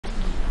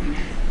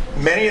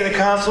Many of the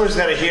counselors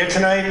that are here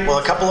tonight, well,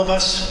 a couple of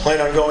us plan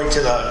on going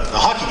to the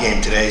hockey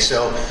game today.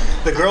 So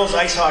the girls'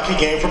 ice hockey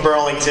game for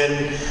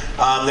Burlington,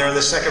 they're in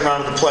the second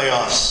round of the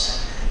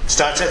playoffs. It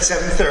starts at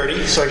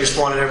 7:30, so I just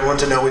wanted everyone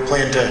to know we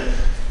plan to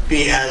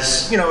be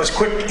as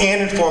quick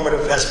and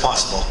informative as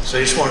possible. So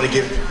I just wanted to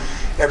give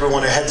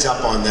everyone a heads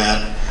up on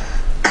that.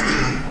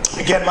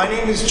 Again, my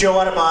name is Joe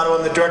Adebato.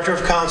 I'm the Director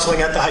of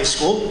Counseling at the high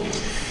school.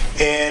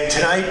 And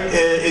tonight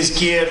is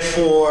geared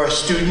for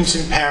students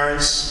and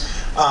parents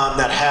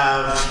that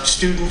have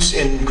students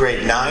in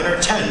grade 9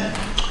 or 10.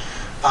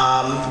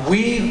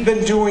 We've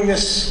been doing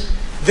this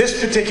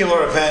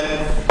particular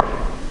event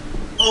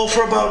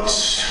for about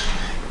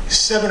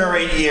 7 or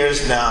 8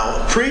 years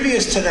now.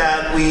 Previous to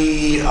that,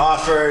 we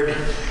offered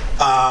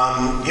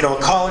a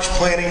college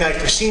planning night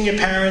for senior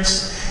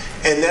parents,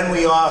 and then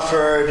we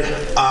offered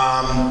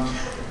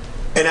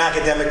an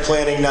academic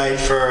planning night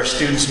for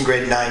students in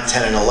grade 9,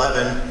 10, and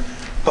 11.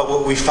 But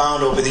what we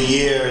found over the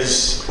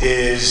years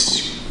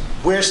is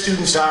where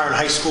students are in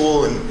high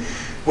school and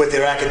with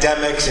their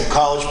academics and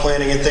college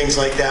planning and things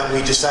like that,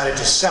 we decided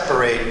to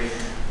separate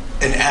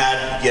and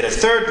add yet a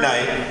third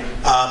night.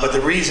 But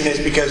the reason is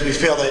because we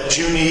feel that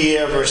junior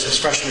year versus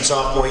freshman,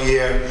 sophomore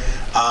year,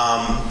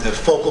 the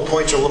focal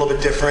points are a little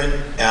bit different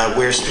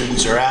where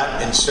students are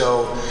at. And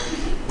so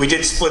we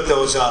did split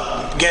those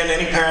up. Again,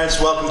 any parents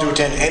welcome to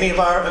attend any of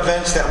our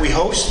events that we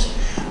host.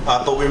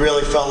 But we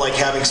really felt like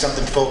having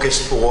something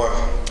focused for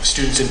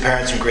students and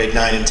parents in grade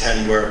 9 and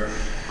 10 were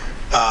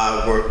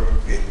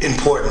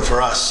important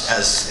for us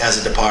as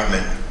a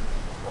department.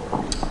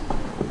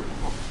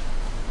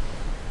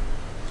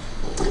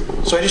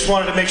 So I just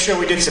wanted to make sure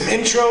we did some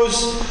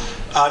intros.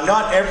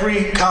 Not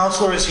every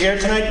counselor is here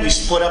tonight. We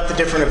split up the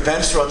different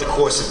events throughout the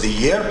course of the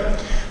year.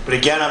 But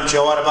again, I'm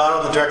Joe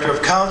Adebato, the Director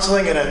of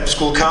Counseling and a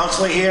school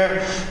counselor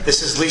here.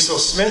 This is Lisa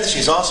Smith,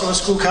 she's also a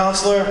school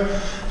counselor.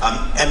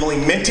 Emily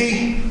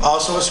Minty,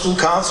 also a school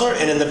counselor.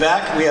 And in the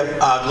back, we have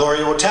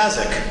Gloria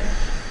Wotazik.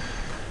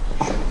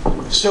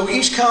 So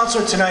each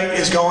counselor tonight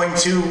is going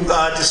to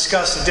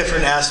discuss a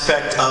different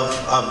aspect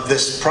of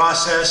this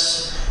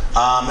process.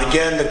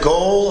 Again, the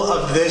goal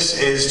of this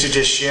is to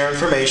just share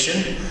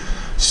information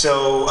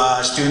so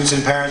students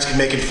and parents can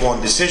make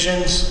informed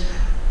decisions.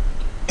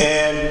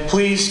 And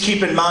please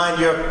keep in mind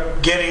you're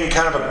getting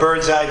kind of a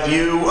bird's eye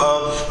view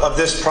of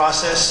this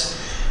process.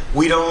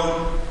 We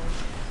don't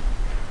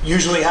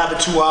usually have a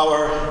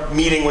 2-hour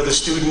meeting with a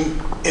student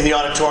in the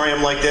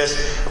auditorium like this.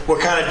 We're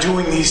kind of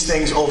doing these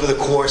things over the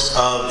course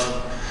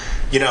of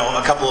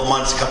a couple of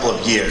months, a couple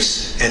of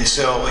years. And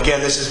so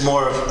again, this is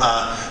more of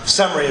a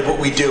summary of what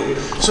we do.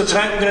 So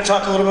tonight we're going to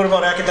talk a little bit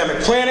about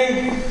academic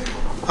planning.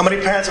 How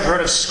many parents have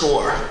heard of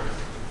SCORE?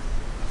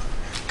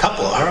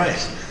 Couple, all right.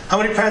 How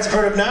many parents have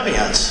heard of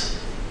Naviance?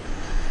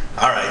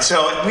 All right,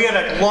 so we had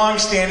a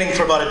long-standing,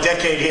 for about a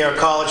decade here,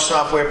 college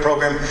software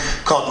program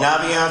called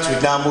Naviance.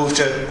 We've now moved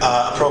to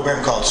a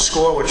program called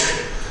SCORE,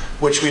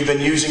 which we've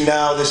been using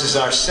now. This is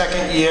our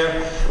second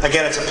year.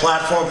 Again, it's a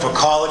platform for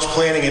college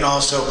planning and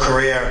also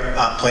career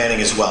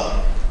planning as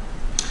well.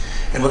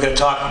 And we're going to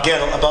talk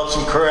again about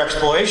some career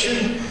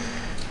exploration.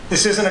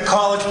 This isn't a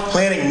college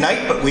planning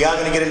night, but we are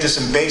going to get into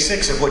some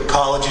basics of what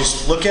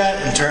colleges look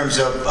at in terms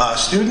of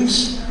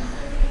students.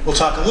 We'll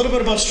talk a little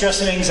bit about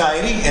stress and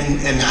anxiety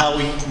and how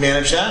we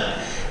manage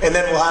that. And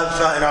then we'll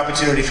have an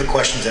opportunity for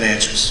questions and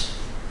answers.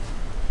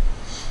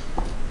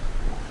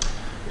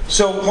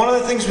 So one of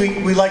the things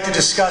we like to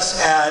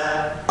discuss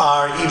at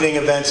our evening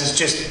events is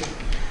just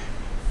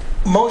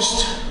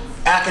most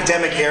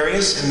academic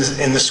areas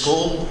in the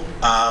school,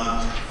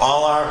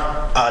 all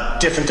our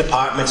different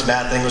departments,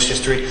 math, English,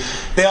 history,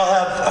 they all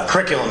have a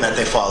curriculum that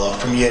they follow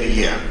from year to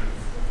year.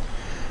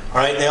 All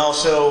right, they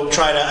also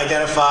try to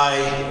identify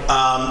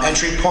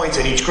entry points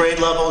at each grade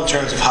level in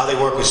terms of how they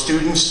work with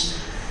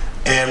students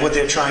and what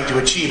they're trying to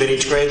achieve at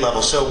each grade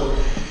level. So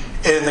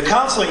in the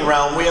counseling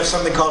realm, we have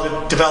something called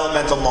a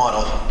developmental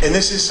model. And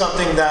this is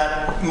something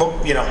that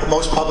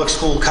most public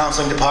school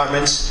counseling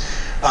departments,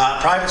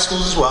 private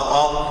schools as well,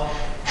 all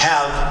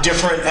have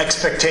different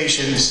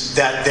expectations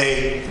that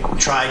they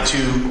try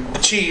to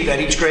achieve at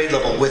each grade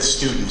level with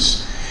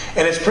students.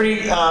 And it's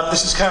pretty,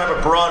 this is kind of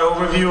a broad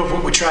overview of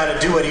what we try to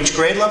do at each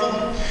grade level.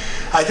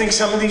 I think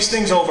some of these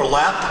things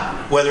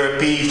overlap, whether it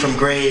be from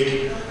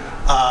grade,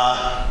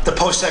 the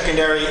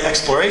post-secondary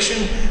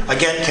exploration,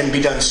 again, can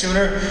be done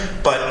sooner,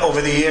 but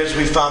over the years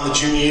we've found the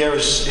junior year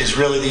is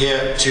really the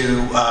year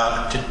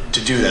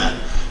to do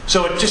that.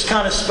 So it just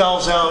kind of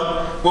spells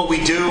out what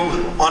we do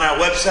on our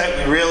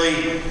website. We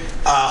really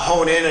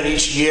hone in on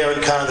each year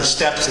and kind of the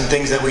steps and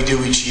things that we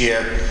do each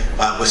year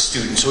with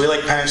students. So we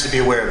like parents to be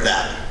aware of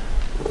that.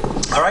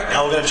 All right,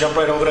 now we're going to jump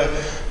right over to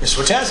Ms.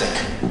 Wotazik,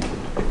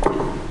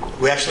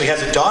 who actually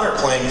has a daughter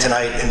playing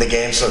tonight in the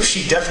game, so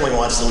she definitely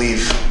wants to leave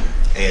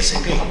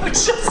ASAP.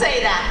 She'll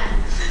say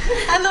that.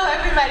 Hello,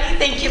 everybody.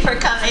 Thank you for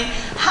coming.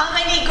 How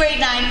many grade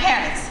 9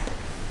 parents?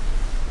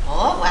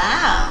 Oh,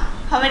 wow.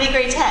 How many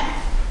grade 10?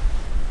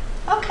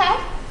 Okay,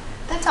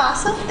 that's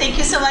awesome. Thank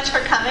you so much for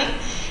coming.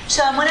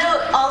 So I'm going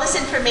to, all this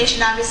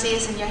information obviously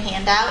is in your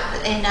handout,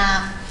 and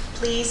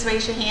please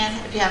raise your hand.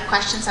 If you have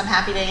questions, I'm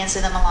happy to answer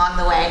them along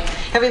the way.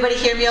 Everybody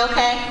hear me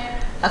okay?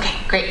 Okay,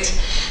 great.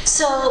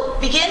 So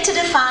begin to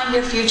define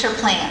your future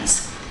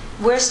plans.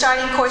 We're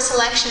starting course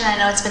selection. I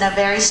know it's been a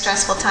very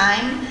stressful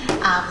time.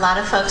 A lot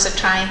of folks are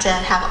trying to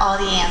have all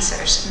the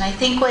answers. And I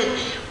think what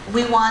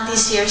we want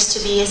these years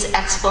to be is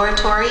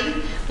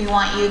exploratory. We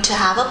want you to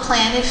have a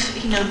plan,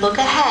 if look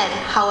ahead,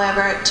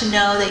 however, to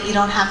know that you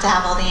don't have to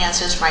have all the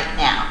answers right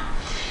now.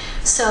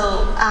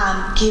 So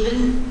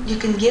you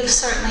can give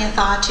certainly a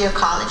thought to your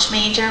college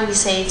major. We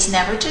say it's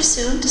never too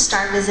soon to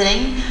start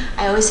visiting.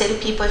 I always say to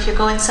people, if you're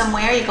going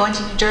somewhere, you're going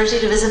to New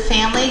Jersey to visit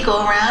family,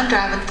 go around,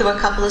 drive through a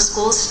couple of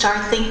schools, start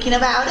thinking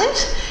about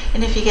it.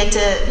 And if you get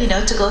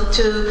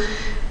to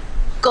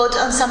go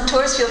on some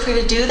tours, feel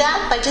free to do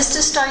that. But just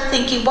to start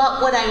thinking,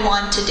 what would I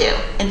want to do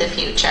in the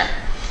future?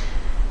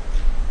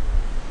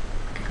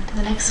 Go to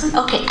the next one.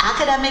 Okay,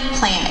 academic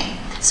planning.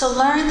 So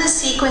learn the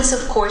sequence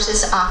of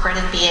courses offered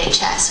in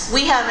BHS.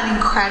 We have an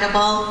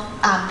incredible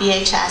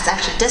BHS,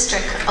 actually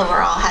district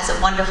overall has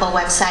a wonderful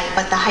website,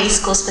 but the high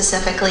school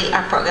specifically,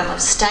 our program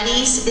of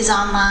studies is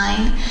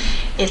online.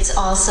 It's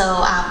also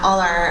all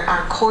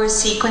our core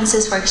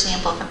sequences, for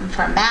example,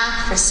 for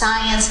math, for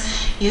science.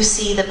 You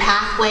see the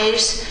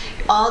pathways.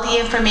 All the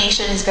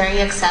information is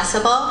very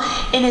accessible,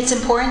 and it's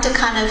important to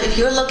if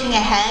you're looking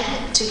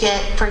ahead to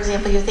get, for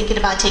example, you're thinking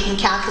about taking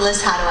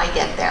calculus, how do I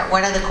get there?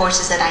 What are the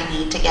courses that I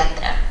need to get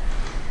there?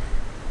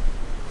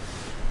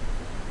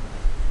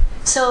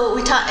 So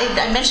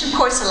I mentioned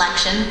course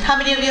selection. How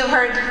many of you have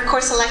heard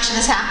course selection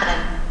is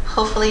happening?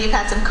 Hopefully you've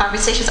had some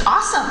conversations.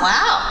 Awesome,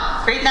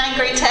 wow, grade 9,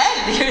 grade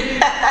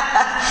 10.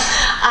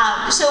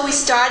 So we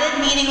started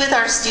meeting with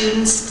our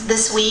students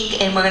this week,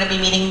 and we're going to be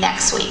meeting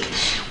next week.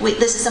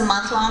 This is a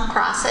month-long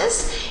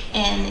process,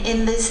 and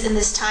in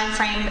this time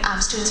frame,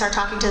 students are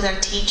talking to their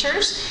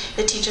teachers.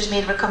 The teachers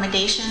made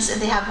recommendations,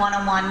 and they have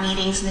one-on-one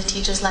meetings, and the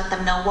teachers let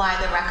them know why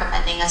they're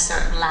recommending a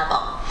certain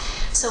level.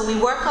 So we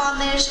work on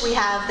this. We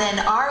have then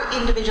our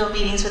individual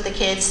meetings with the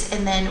kids,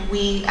 and then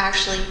we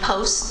actually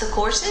post the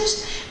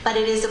courses, but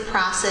it is a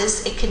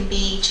process. It can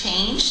be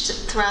changed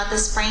throughout the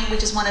spring. We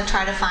just want to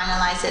try to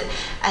finalize it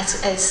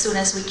as soon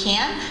as we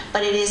can,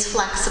 but it is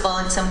flexible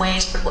in some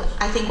ways. But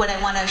I think what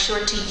I want to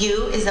assure to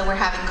you is that we're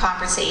having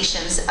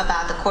conversations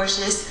about the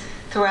courses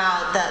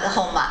throughout the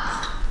whole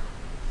month.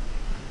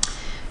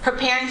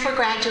 Preparing for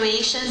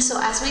graduation. So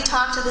as we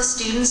talk to the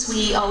students,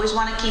 we always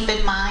want to keep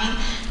in mind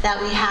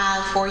that we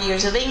have 4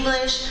 years of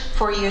English,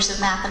 4 years of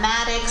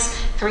mathematics,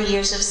 3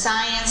 years of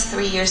science,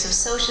 3 years of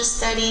social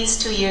studies,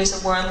 2 years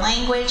of world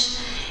language.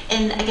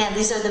 And again,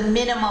 these are the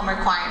minimum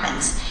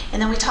requirements. And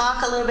then we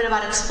talk a little bit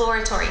about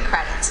exploratory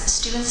credits.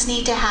 Students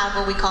need to have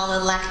what we call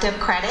elective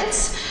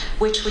credits,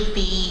 which would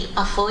be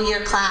a full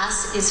year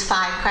class is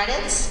 5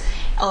 credits.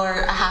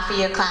 Or a half a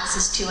year class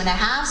is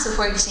 2.5. So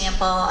for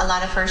example, a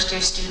lot of first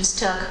year students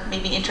took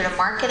maybe Intro to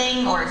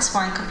Marketing or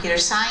Exploring Computer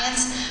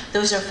Science.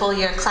 Those are full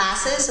year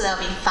classes, so that'll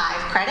be 5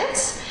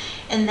 credits.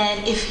 And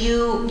then if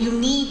you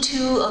need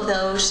 2 of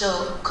those,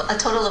 so a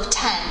total of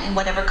 10 in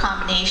whatever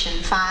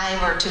combination,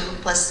 5 or 2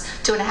 plus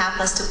 2.5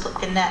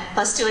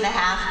 plus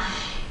 2.5,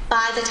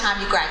 by the time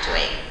you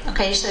graduate.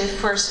 Okay, so if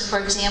for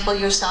example,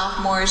 your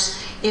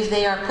sophomores, if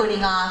they are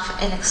putting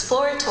off an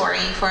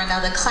exploratory for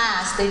another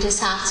class, they just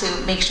have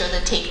to make sure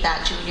they take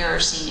that junior or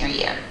senior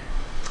year.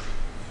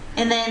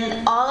 And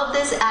then all of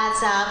this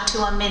adds up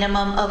to a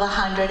minimum of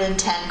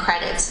 110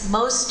 credits.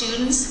 Most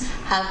students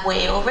have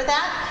way over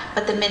that,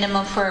 but the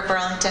minimum for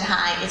Burlington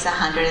High is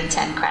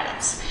 110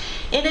 credits.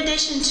 In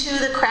addition to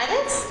the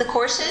credits, the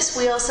courses,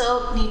 we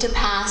also need to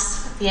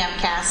pass the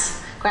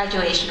MCAS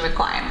graduation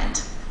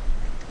requirement.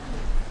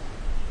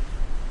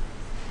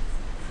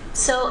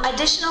 So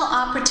additional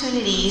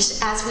opportunities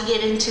as we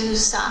get into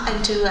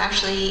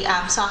actually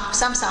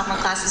some sophomore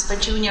classes,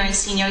 but junior and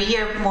senior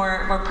year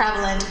more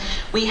prevalent,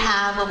 we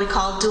have what we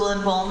call dual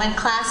enrollment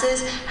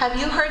classes. Have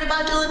you heard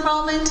about dual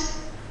enrollment?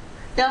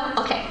 No?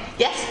 Okay.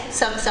 Yes?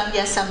 Some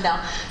yes, some no.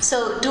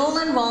 So dual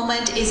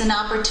enrollment is an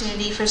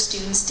opportunity for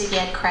students to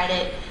get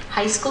credit,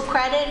 high school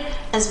credit,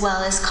 as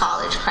well as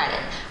college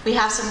credit. We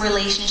have some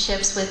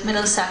relationships with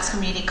Middlesex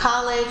Community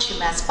College,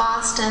 UMass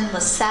Boston,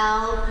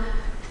 LaSalle.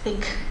 I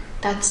think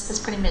that's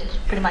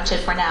pretty much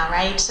it for now,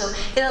 right? So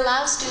it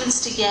allows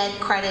students to get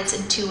credits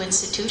in 2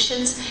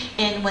 institutions,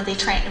 and when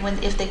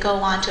if they go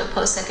on to a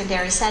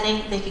post-secondary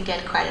setting, they can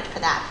get credit for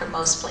that for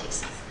most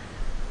places.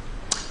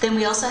 Then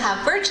we also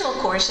have virtual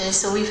courses.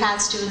 So we've had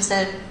students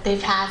that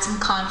they've had some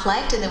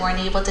conflict and they weren't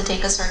able to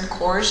take a certain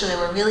course, or they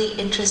were really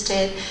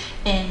interested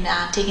in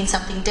taking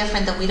something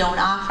different that we don't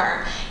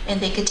offer, and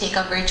they could take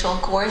a virtual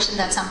course, and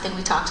that's something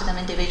we talk to them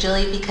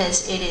individually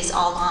because it is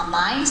all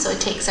online. So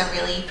it takes a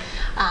really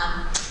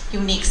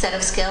unique set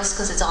of skills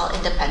because it's all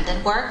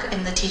independent work,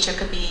 and the teacher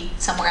could be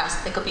somewhere else.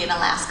 They could be in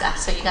Alaska,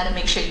 so you got to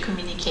make sure you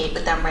communicate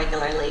with them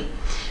regularly.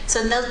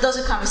 So those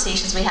are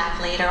conversations we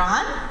have later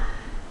on.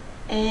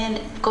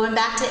 And going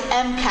back to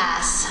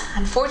MCAS,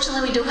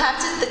 unfortunately we do have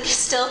to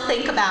still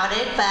think about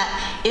it, but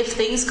if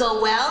things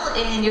go well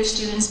and your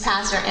students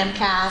pass their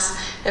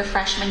MCAS their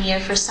freshman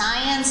year for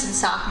science and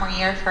sophomore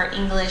year for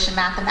English and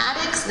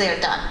mathematics, they're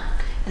done.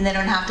 And they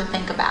don't have to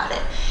think about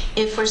it.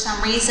 If for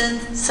some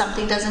reason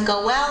something doesn't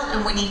go well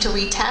and we need to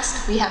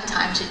retest, we have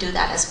time to do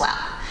that as well,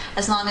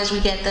 as long as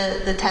we get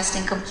the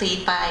testing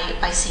complete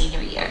by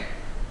senior year.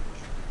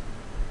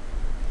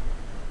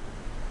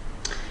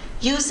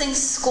 Using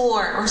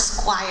SCORE or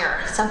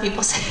Squire, some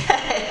people say,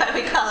 but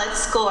we call it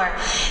SCORE.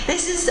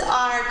 This is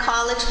our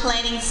college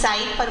planning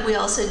site, but we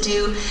also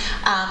do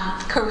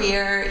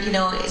career,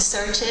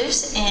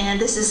 searches,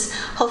 and this is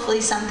hopefully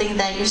something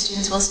that your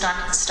students will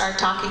start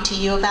talking to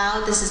you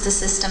about. This is the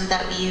system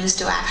that we use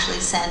to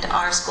actually send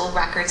our school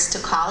records to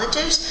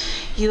colleges.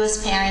 You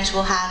as parents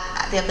will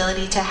have the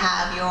ability to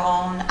have your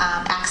own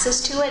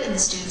access to it, and the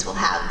students will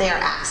have their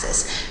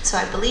access. So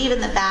I believe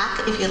in the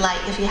back, if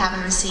you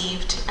haven't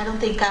received, I don't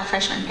think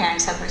freshman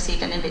parents have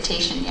received an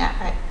invitation yet,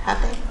 right? Have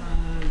they?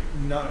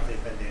 Not if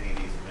they've been to any of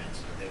these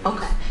events. But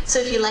okay. So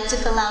if you'd like to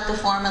fill out the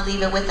form and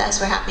leave it with us,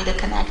 we're happy to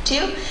connect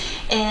you.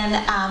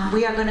 And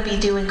we are going to be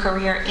doing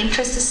career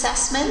interest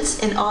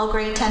assessments, and all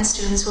grade 10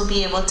 students will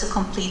be able to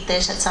complete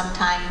this at some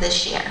time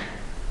this year.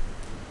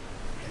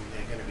 And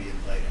they're going to be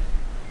invited.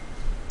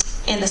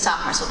 And the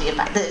sophomores will be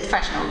invited. The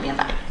freshmen will be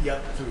invited.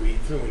 Yep, through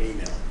an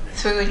email.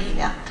 Through an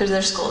email, through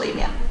their school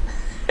email.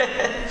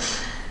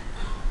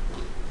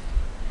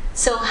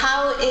 So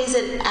how is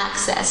it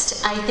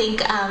accessed? I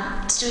think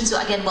students,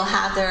 again, will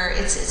have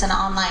it's an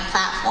online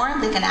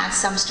platform. They can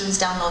some students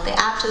download the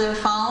app to their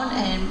phone,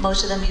 and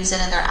most of them use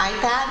it on their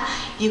iPad.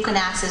 You can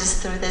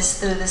access through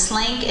this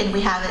link, and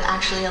we have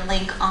actually a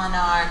link on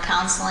our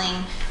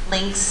counseling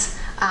links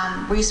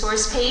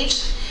resource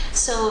page.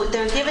 So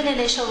they're given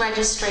initial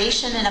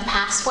registration and a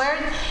password,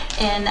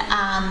 and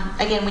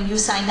again, when you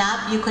sign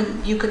up,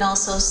 you can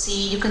also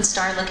see, you can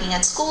start looking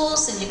at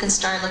schools, and you can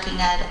start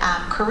looking at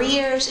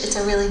careers. It's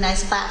a really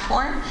nice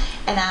platform,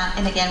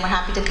 and again, we're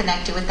happy to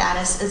connect you with that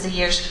as the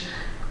years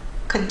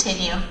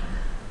continue.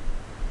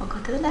 We'll go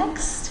to the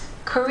next.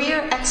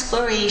 Career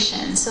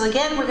exploration. So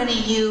again, we're going to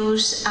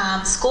use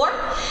SCORE.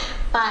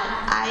 But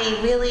I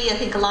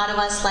think a lot of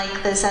us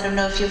like this. I don't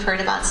know if you've heard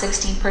about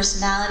 16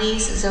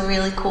 Personalities. It's a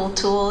really cool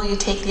tool. You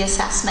take the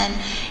assessment,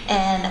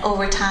 and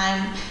over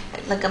time,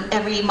 like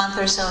every month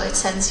or so, it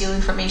sends you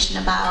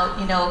information about,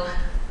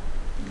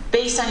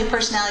 based on your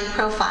personality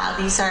profile,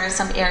 these are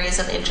some areas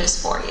of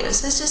interest for you.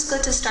 So it's just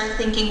good to start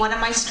thinking, what are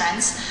my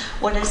strengths?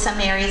 What are some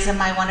areas that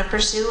I want to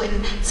pursue?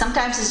 And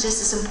sometimes it's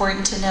just as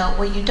important to know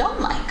what you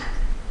don't like.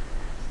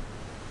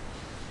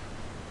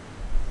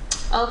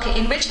 Okay,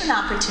 enrichment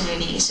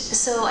opportunities.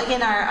 So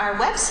again, our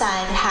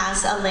website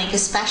has a link,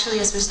 especially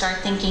as we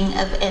start thinking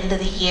of end of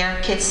the year.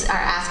 Kids are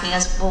asking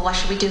us, well, what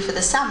should we do for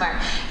the summer?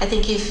 I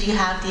think if you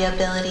have the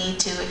ability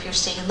to, if you're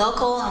staying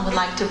local and would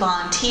like to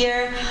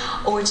volunteer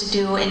or to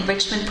do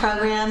enrichment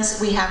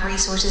programs, we have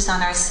resources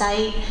on our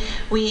site.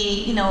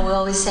 We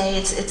always say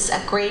it's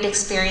a great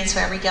experience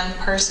for every young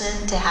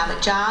person to have a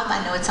job.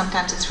 I know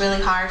sometimes it's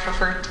really hard for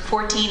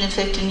 14 and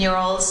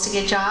 15-year-olds to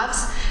get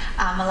jobs.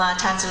 A lot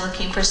of times they're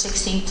looking for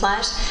 16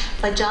 plus,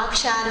 but job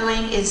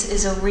shadowing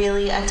is a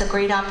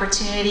great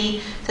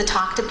opportunity to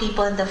talk to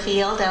people in the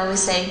field. I always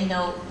say,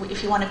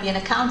 if you want to be an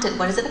accountant,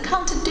 what does an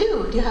accountant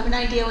do? Do you have an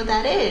idea what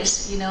that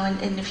is?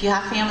 And if you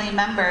have family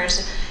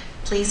members,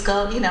 please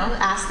go,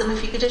 ask them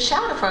if you could just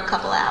shadow for a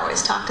couple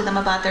hours, talk to them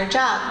about their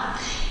job.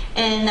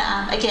 And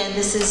again,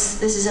 this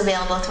is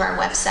available through our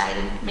website,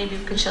 and maybe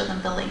we can show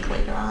them the link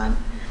later on.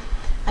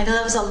 I know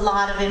that was a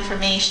lot of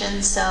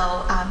information, so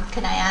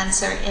can I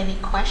answer any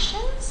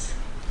questions?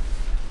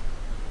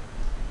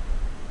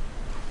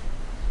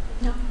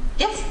 No?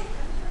 Yes?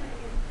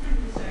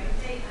 Sorry,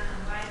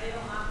 why they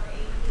don't offer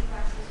AP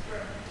classes for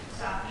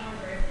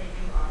sophomores, or if they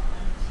do offer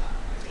them for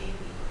sophomores,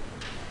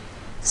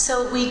 AP?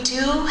 So we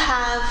do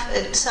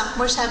have,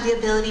 sophomores have the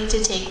ability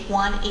to take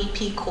one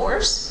AP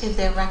course if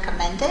they're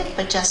recommended,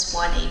 but just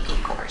one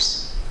AP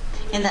course.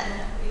 And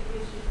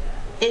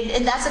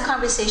that's a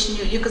conversation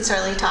you could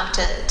certainly talk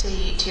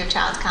to your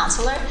child's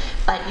counselor,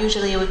 but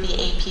usually it would be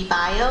AP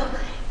Bio.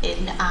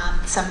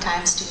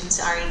 Sometimes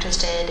students are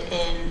interested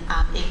in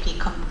AP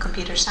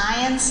Computer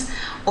Science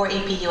or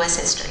AP US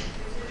History.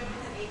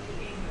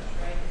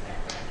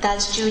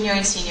 That's junior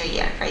and senior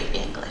year for AP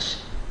English.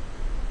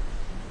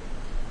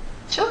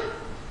 Sure.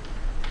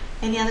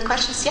 Any other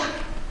questions? Yeah?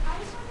 I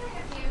was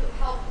wondering if you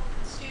help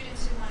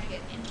students who want to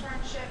get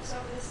internships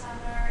over the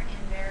summer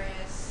in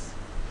various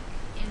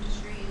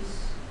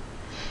industries.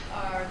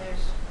 Are there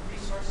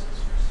resources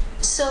for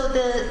students? So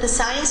the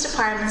science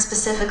department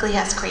specifically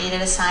has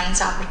created a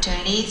science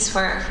opportunities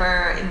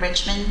for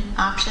enrichment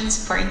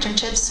options for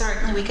internships.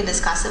 Certainly we can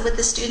discuss it with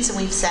the students, and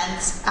we've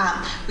sent,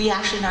 we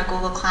actually in our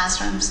Google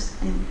Classrooms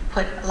and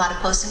put a lot of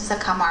postings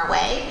that come our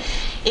way.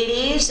 It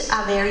is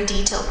a very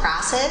detailed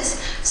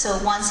process, so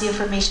once the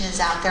information is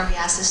out there, we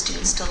ask the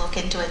students to look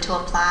into it to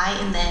apply,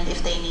 and then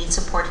if they need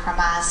support from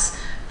us,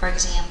 for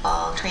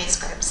example,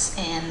 transcripts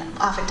and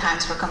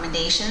oftentimes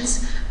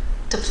recommendations,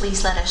 to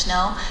please let us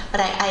know. But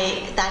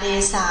that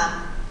is,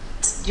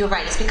 you're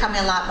right, it's becoming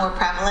a lot more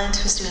prevalent.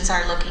 Students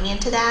are looking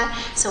into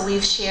that. So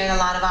we've shared a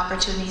lot of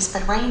opportunities,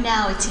 but right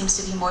now it seems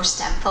to be more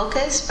STEM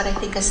focused. But I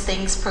think as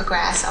things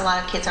progress, a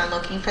lot of kids are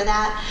looking for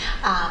that.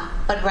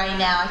 But right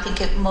now, I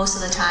think most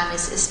of the time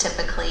is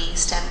typically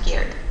STEM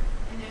geared.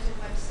 And there's a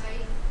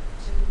website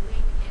to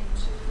link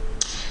into?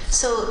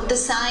 So the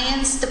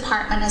science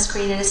department has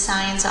created a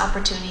science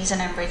opportunities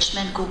and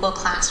enrichment Google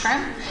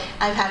Classroom.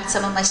 I've had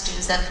some of my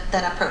students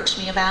that approach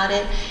me about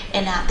it,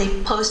 and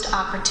they post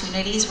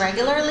opportunities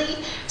regularly.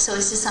 So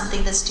it's just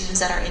something that students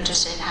that are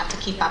interested have to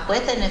keep up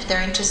with, and if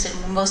they're interested,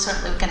 most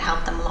certainly we can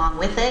help them along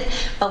with it.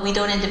 But we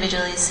don't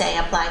individually say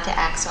apply to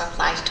X or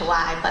apply to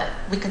Y, but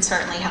we can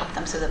certainly help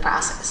them through the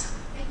process.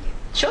 Thank you.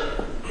 Sure.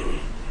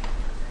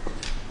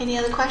 Any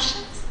other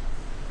questions?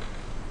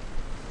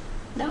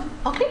 No?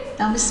 Okay.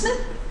 Now, Ms.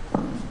 Smith.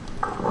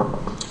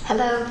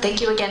 Hello,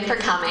 thank you again for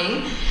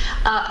coming.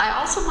 I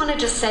also wanted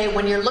to say,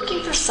 when you're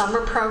looking for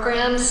summer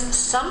programs,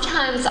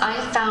 sometimes I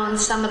have found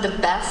some of the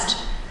best.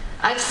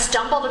 I've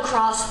stumbled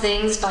across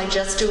things by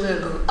just doing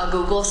a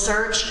Google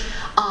search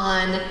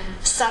on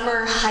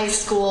summer high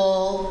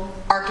school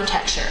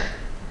architecture.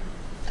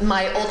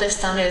 My oldest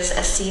son is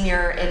a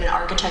senior in an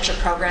architecture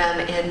program,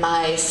 and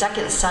my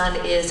second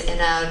son is in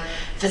a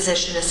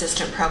physician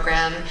assistant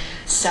program.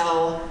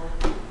 So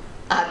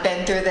I've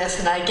been through this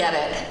and I get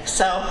it.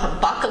 So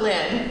buckle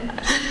in,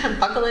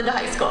 buckle into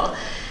high school.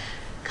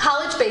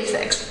 College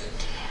basics.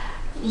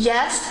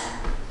 Yes,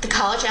 the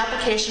college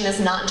application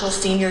is not until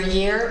senior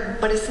year,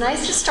 but it's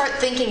nice to start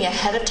thinking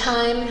ahead of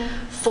time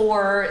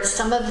for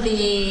some of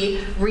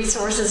the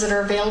resources that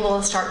are available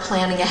and start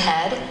planning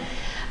ahead.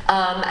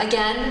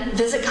 Again,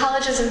 visit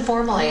colleges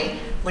informally.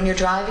 When you're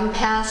driving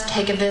past,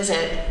 take a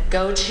visit.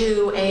 Go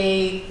to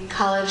a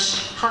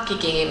college hockey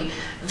game.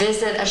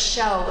 Visit a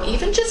show.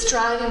 Even just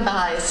driving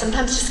by,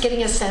 sometimes just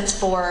getting a sense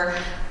for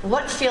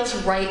what feels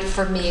right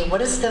for me.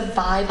 What is the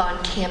vibe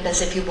on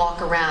campus if you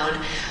walk around?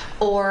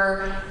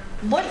 Or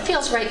what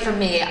feels right for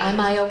me? Am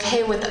I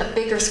okay with a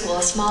bigger school,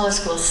 a smaller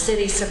school,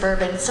 city,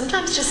 suburban?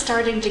 Sometimes just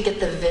starting to get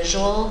the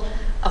visual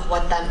of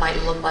what that might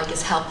look like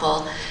is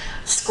helpful.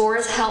 SCORE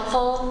is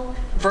helpful.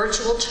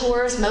 Virtual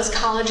tours. Most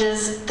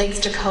colleges, thanks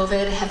to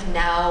COVID, have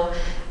now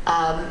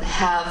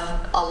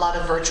have a lot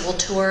of virtual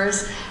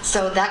tours,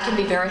 so that can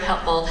be very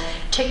helpful.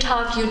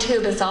 TikTok,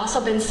 YouTube has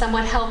also been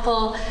somewhat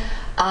helpful,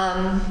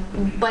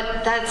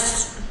 but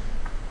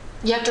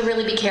you have to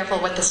really be careful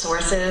with the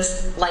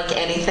sources, like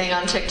anything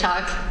on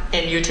TikTok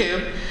and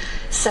YouTube.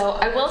 So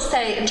I will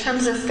say, in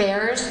terms of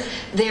fairs,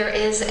 there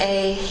is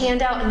a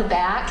handout in the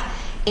back,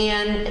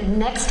 and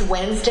next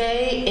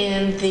Wednesday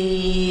in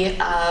the,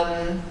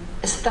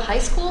 is it the high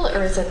school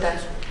or is it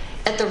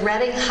at the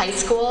Reading High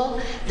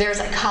School, there's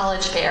a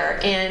college fair,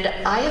 and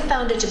I have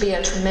found it to be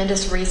a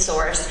tremendous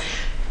resource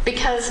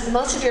because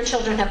most of your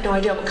children have no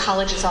idea what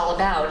college is all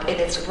about, and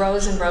it's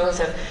rows and rows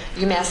of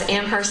UMass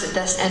Amherst at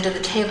this end of the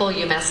table,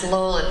 UMass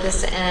Lowell at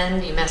this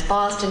end, UMass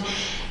Boston,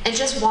 and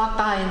just walk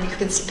by and you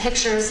can see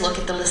pictures, look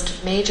at the list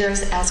of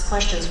majors, ask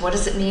questions. What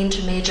does it mean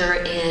to major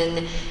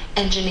in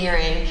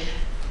engineering?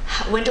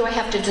 When do I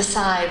have to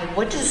decide?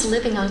 What does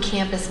living on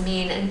campus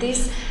mean? And the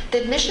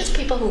admissions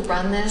people who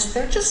run this,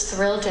 they're just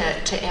thrilled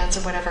to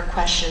answer whatever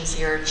questions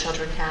your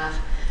children have.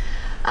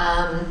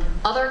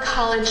 Other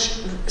college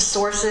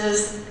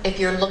sources,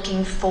 if you're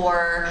looking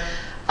for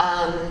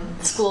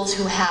schools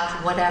who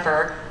have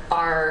whatever,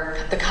 are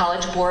the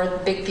College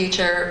Board, Big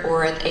Future,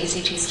 or the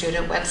ACT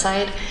Student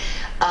website.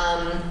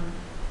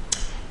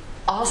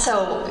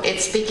 Also,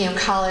 speaking of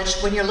college,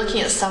 when you're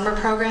looking at summer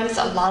programs,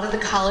 a lot of the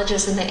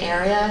colleges in the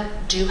area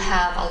do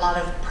have a lot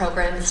of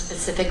programs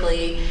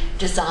specifically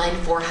designed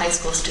for high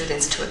school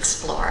students to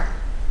explore,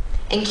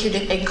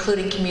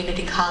 including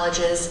community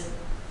colleges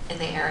in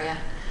the area.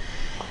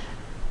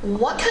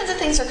 What kinds of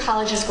things are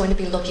colleges going to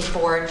be looking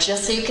for,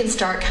 just so you can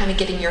start kind of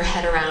getting your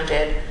head around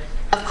it?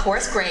 Of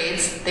course,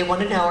 grades. They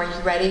want to know, are you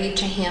ready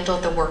to handle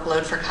the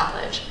workload for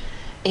college?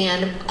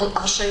 And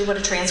I'll show you what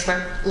a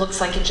transcript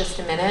looks like in just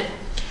a minute.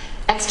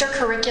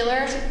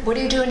 Extracurriculars, what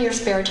do you do in your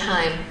spare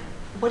time?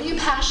 What are you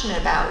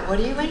passionate about? What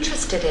are you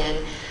interested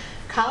in?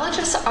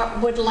 Colleges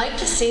would like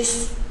to see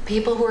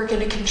people who are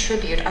going to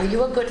contribute. Are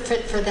you a good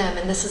fit for them?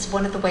 And this is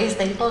one of the ways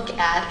they look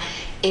at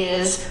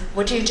is,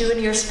 what do you do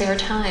in your spare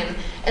time?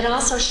 It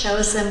also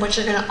shows them what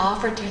you're going to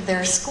offer to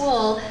their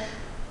school,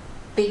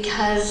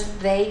 because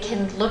they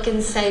can look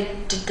and say,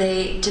 do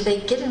they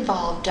get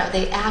involved? Are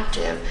they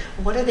active?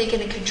 What are they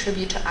going to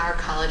contribute to our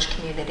college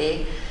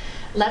community?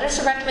 Letters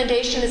of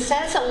recommendation, it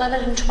says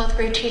 11th and 12th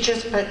grade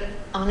teachers, but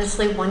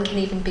honestly, one can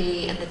even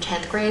be in the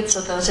 10th grade.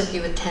 So those of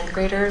you with 10th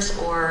graders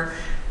or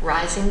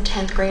rising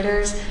 10th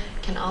graders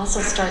can also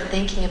start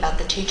thinking about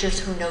the teachers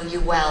who know you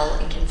well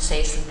and can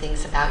say some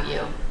things about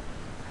you.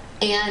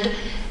 And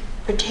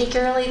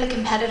particularly the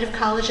competitive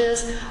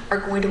colleges are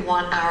going to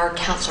want our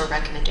counselor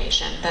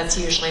recommendation. That's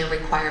usually a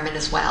requirement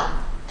as well.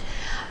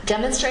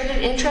 Demonstrated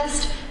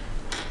interest,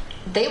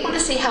 they want to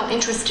see how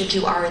interested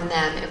you are in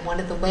them, and one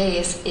of the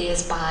ways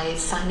is by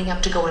signing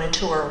up to go on a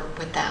tour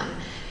with them.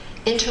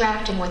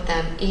 interacting with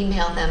them,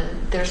 email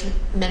them. There's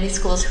many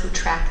schools who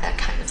track that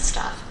kind of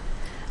stuff.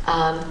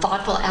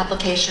 Thoughtful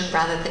application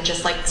rather than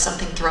just like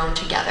something thrown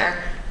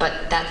together,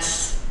 but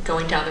that's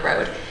going down the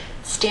road.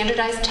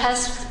 Standardized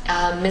tests,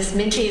 Ms.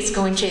 Minty is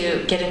going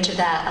to get into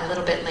that a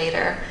little bit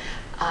later.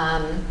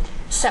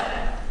 So,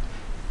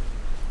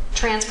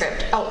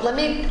 transcript. Oh, let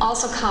me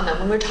also comment.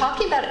 When we're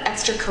talking about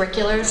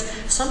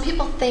extracurriculars, some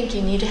people think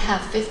you need to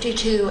have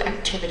 52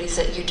 activities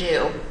that you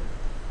do.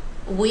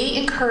 We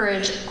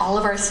encourage all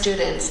of our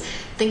students,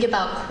 think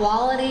about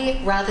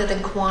quality rather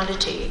than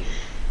quantity.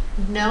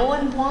 No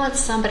one wants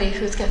somebody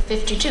who's got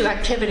 52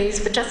 activities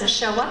but doesn't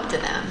show up to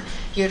them.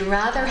 You'd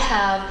rather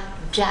have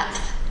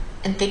depth,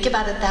 and think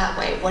about it that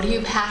way. What are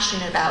you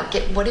passionate about?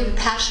 What are you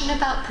passionate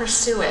about?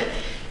 Pursue it.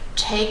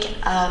 Take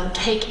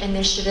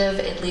initiative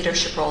and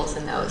leadership roles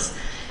in those.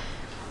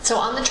 So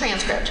on the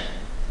transcript,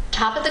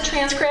 top of the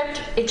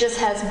transcript, it just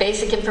has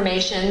basic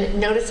information.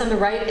 Notice on the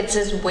right, it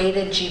says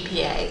weighted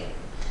GPA.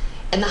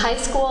 In the high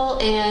school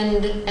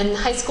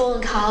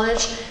and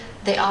college,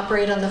 they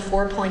operate on the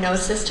 4.0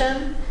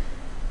 system.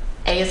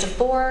 A is a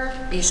 4,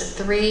 B is a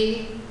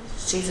 3,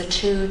 C is a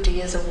 2,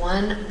 D is a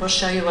 1. We'll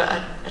show you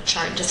a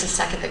chart in just a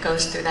second that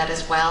goes through that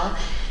as well.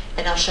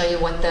 And I'll show you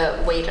what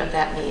the weight of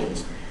that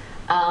means.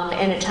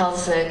 And it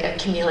tells the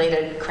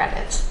accumulated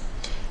credits.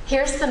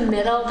 Here's the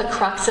middle, the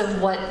crux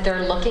of what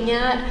they're looking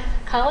at.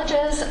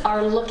 Colleges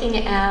are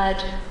looking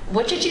at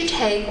what did you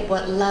take,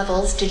 what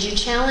levels, did you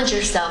challenge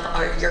yourself,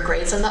 are your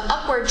grades on the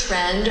upward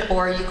trend,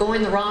 or are you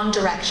going the wrong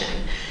direction?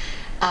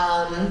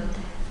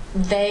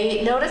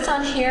 They notice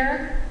on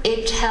here,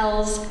 it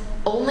tells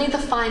only the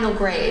final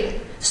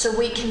grade. So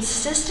we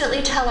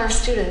consistently tell our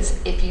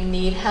students, if you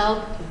need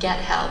help, get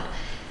help.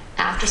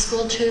 After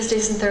school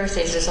Tuesdays and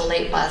Thursdays, there's a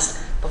late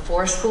bus.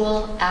 Before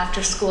school,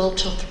 after school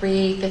till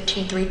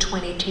 3:15,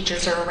 3:20,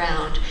 teachers are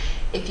around.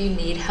 If you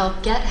need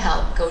help, get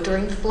help. Go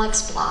during the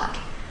flex block.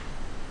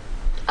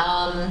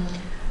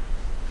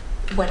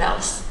 What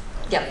else?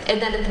 Yep,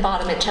 and then at the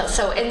bottom it tells,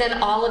 so, and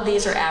then all of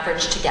these are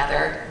averaged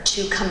together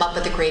to come up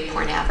with a grade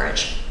point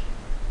average.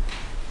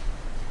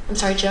 I'm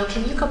sorry, Joe,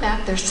 can you go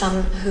back? There's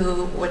some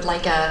who would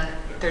like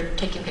they're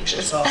taking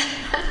pictures. Oh.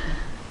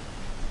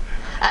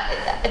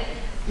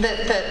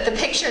 The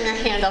picture in your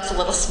handout's a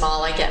little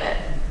small, I get it.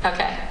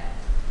 Okay.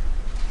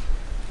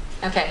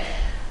 Okay.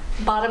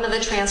 Bottom of the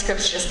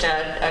transcript's just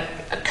a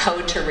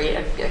code to read,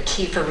 a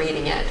key for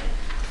reading it.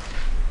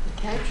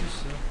 Okay.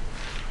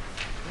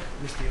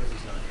 Miss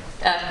Diozzi's not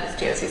here. Ms.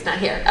 Diozzi's not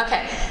here.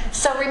 Okay.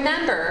 So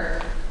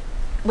remember,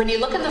 when you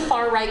look in the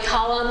far right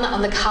column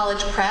on the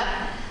college prep,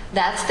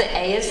 that's the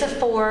A is the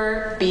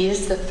 4, B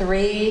is the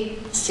 3,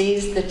 C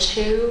is the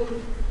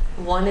 2,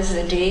 1 is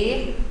the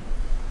D.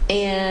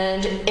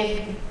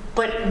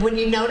 But when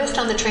you noticed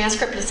on the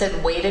transcript it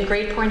said weighted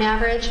grade point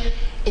average,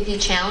 if you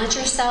challenge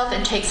yourself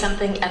and take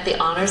something at the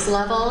honors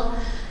level,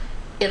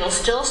 it'll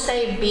still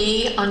say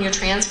B on your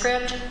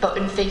transcript, but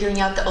in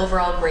figuring out the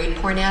overall grade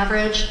point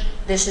average,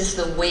 this is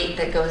the weight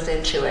that goes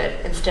into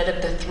it. Instead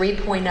of the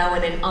 3.0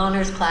 in an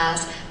honors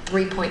class,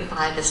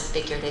 3.5 is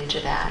figured into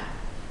that.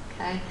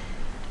 Okay?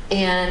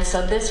 And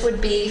so this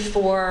would be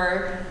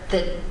for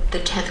the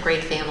 10th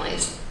grade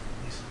families.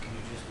 Lisa, can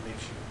you just make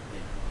sure they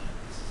know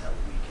that this is how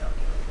we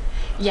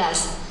calculate?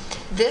 Yes,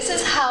 this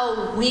is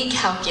how we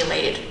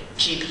calculate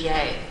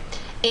GPA.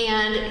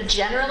 And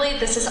generally,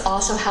 this is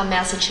also how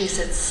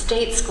Massachusetts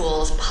state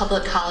schools,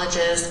 public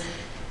colleges,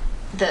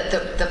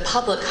 the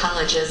public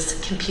colleges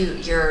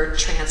compute your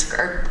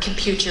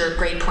compute your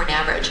grade point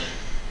average.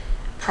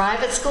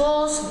 Private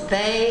schools,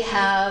 they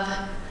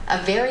have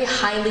a very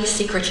highly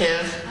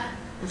secretive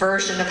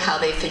version of how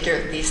they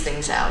figure these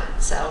things out.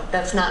 So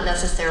that's not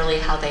necessarily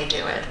how they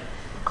do it.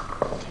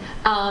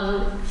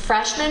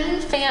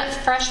 Freshman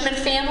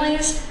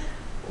families,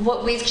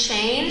 what we've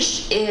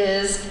changed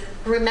is,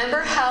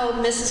 remember how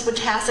Mrs.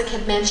 Wojtasek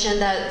had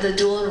mentioned that the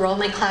dual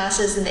enrollment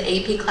classes and the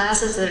AP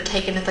classes that are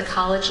taken at the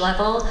college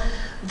level,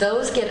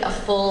 those get a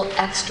full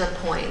extra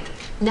point.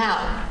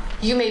 Now,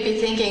 you may be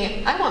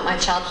thinking, I want my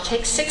child to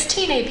take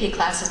 16 AP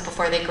classes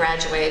before they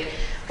graduate.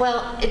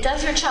 Well, it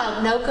does your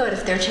child no good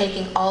if they're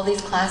taking all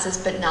these classes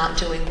but not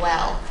doing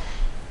well.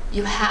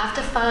 You have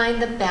to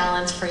find the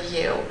balance for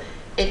you.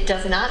 It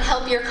does not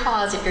help your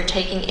cause if you're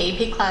taking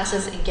AP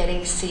classes and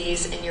getting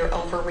C's and you're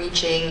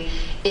overreaching.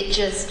 It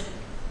just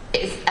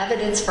is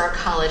evidence for a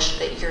college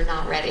that you're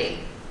not ready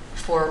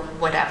for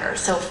whatever.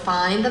 So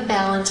find the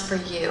balance for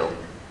you.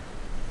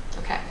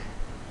 Okay.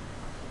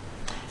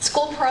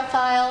 School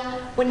profile,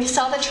 when you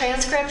saw the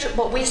transcript,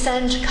 what we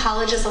send to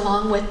colleges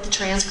along with the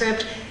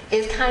transcript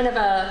is kind of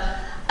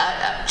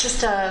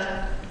just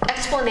a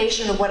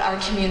explanation of what our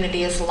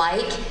community is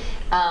like,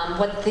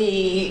 what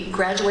the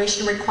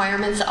graduation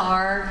requirements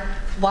are,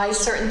 why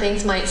certain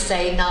things might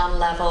say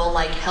non-level,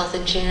 like health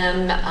and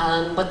gym,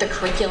 what the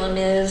curriculum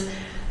is,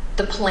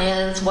 the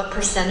plans, what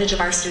percentage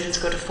of our students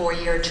go to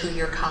 4-year,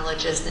 2-year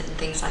colleges, and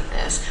things like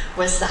this.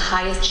 What's the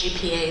highest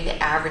GPA,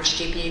 the average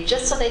GPA,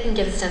 just so they can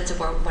get a sense of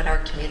what our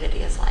community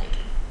is like.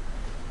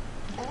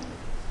 Okay.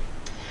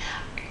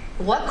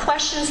 What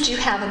questions do you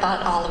have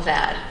about all of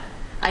that?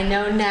 I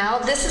know now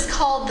this is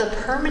called the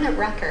permanent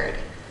record.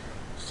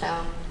 So,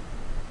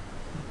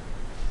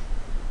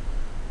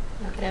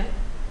 knock it out.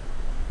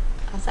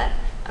 All set?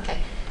 Okay.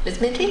 Ms.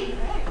 Minty?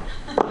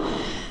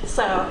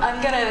 So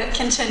I'm going to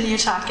continue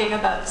talking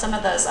about some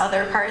of those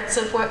other parts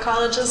of what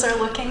colleges are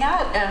looking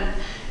at.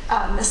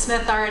 And Ms.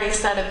 Smith already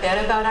said a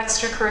bit about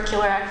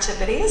extracurricular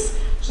activities.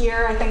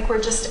 Here, I think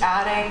we're just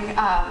adding,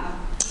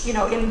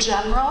 in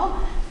general,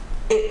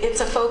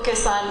 it's a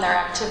focus on their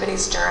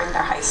activities during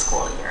their high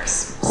school years.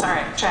 Sorry,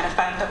 I'm trying to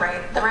find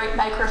the right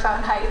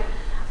microphone height.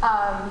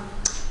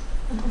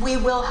 We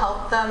will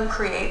help them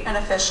create an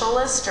official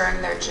list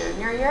during their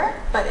junior year,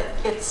 but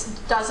it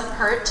doesn't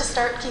hurt to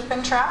start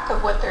keeping track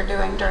of what they're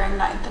doing during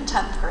 9th and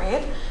 10th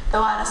grade.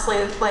 Though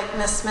honestly, like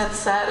Ms. Smith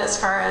said, as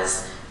far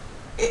as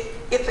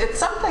if it's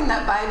something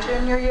that by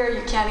junior year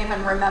you can't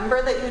even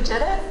remember that you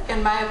did it,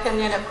 in my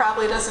opinion, it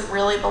probably doesn't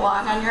really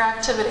belong on your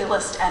activity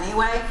list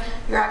anyway.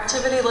 Your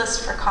activity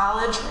list for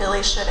college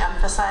really should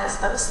emphasize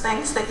those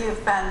things that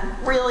you've been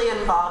really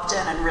involved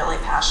in and really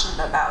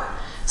passionate about.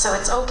 So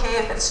it's okay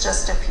if it's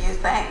just a few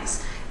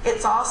things.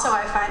 It's also,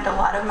 I find a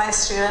lot of my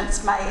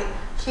students might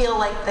feel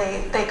like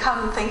they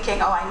come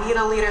thinking, oh, I need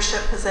a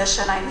leadership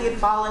position, I need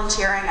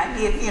volunteering, I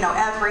need,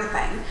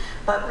 everything.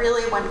 But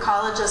really, when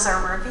colleges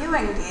are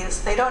reviewing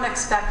these, they don't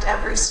expect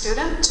every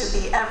student to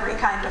be every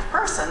kind of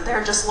person.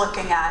 They're just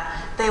looking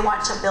at, they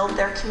want to build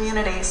their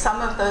community.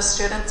 Some of those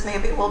students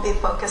maybe will be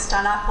focused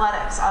on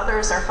athletics.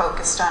 Others are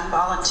focused on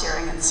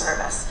volunteering and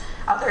service.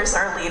 Others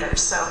are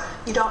leaders. So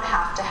you don't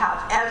have to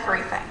have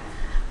everything.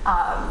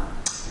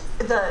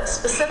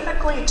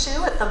 Specifically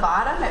too at the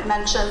bottom, it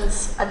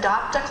mentions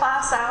adopt a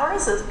class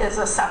hours is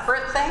a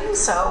separate thing.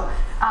 So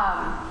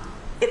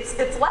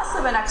it's less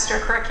of an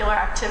extracurricular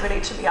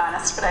activity, to be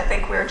honest, but I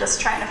think we were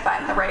just trying to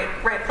find the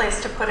right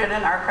place to put it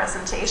in our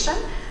presentation,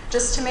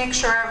 just to make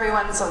sure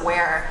everyone's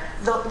aware.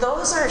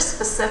 Those are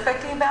specific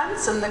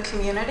events in the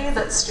community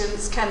that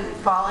students can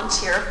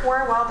volunteer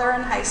for while they're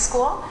in high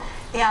school.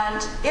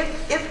 And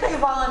if they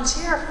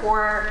volunteer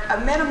for a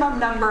minimum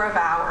number of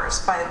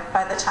hours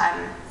by the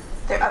time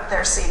of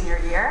their senior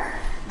year,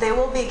 they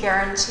will be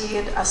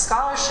guaranteed a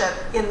scholarship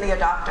in the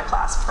Adopt a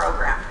Class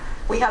program.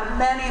 We have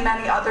many,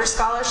 many other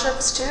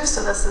scholarships too,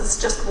 so this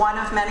is just one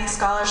of many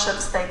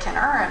scholarships they can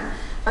earn,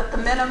 but the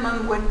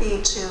minimum would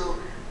be to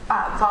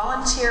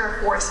volunteer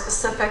for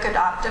specific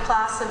Adopt a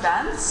Class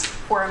events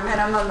for a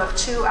minimum of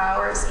 2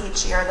 hours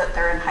each year that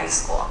they're in high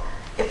school.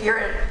 If you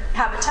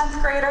have a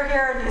 10th grader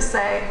here and you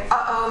say,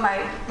 uh-oh,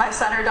 my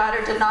son or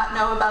daughter did not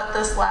know about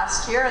this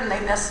last year and they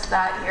missed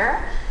that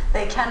year,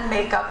 they can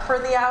make up for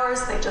the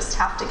hours, they just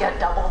have to get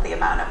double the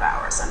amount of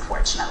hours,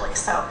 unfortunately.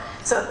 So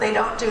if they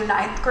don't do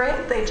 9th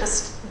grade,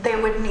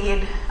 they would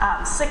need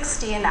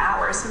 16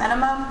 hours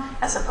minimum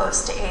as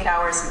opposed to 8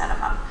 hours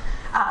minimum.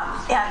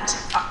 And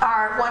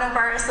one of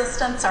our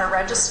assistants, our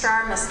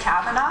registrar, Ms.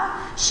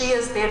 Kavanaugh, she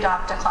is the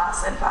Adopt a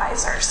Class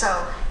advisor.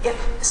 So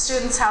if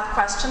students have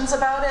questions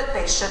about it,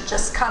 they should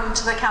just come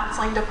to the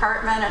counseling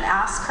department and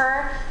ask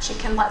her. She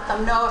can let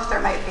them know if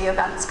there might be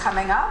events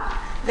coming up.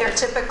 They're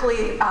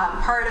typically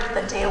part of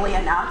the daily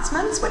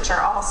announcements, which are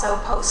also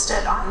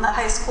posted on the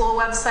high school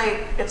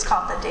website. It's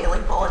called the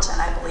Daily Bulletin,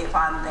 I believe,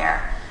 on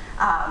there.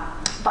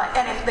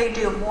 And if they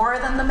do more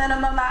than the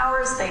minimum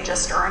hours, they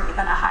just earn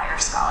even a higher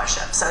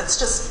scholarship. So it's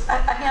just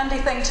a handy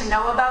thing to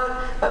know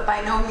about, but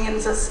by no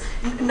means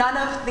none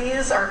of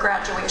these are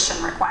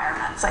graduation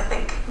requirements. I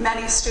think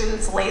many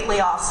students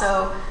lately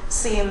also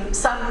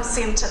some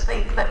seem to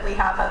think that we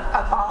have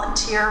a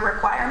volunteer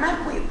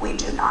requirement. We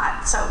do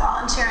not. So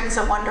volunteering is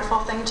a wonderful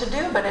thing to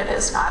do, but it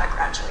is not a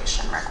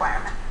graduation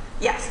requirement.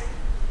 Yes?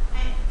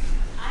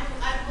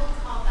 I will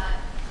call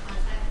that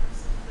contact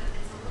person, but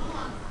it's a little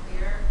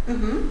unclear.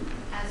 Mm-hmm.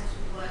 As to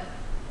what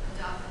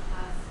Adopt a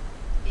Class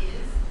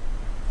is,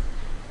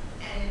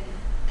 and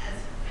as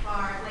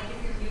far, like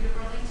if you're new to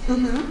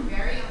Burlington, it's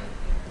very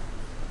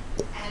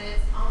unclear, and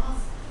it's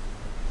almost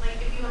like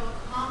if you have a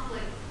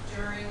conflict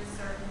during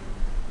certain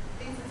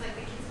things, it's like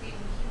the kids being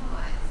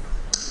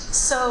penalized.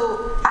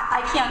 So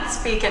I can't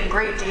speak in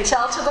great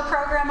detail to the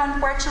program,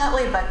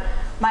 unfortunately, but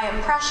my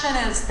impression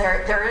is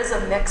there is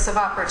a mix of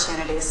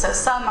opportunities. So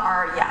some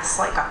are, yes,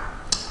 like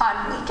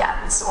on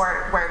weekends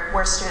or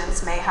where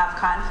students may have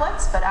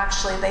conflicts, but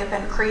actually they've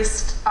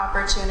increased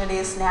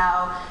opportunities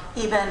now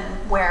even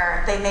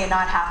where they may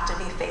not have to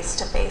be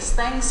face-to-face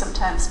things.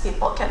 Sometimes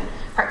people can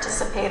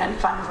participate in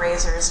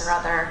fundraisers or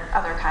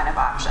other kind of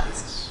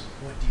options.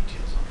 What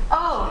details on it?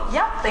 Oh,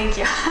 yeah, thank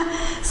you.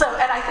 So,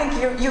 and I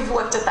think you've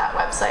looked at that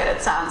website,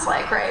 it sounds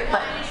like, right?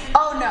 But,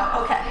 oh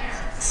no, okay.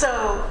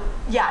 So,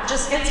 yeah,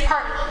 just it's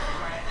part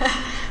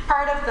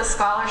of the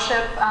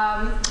scholarship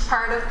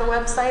part of the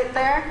website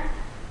there.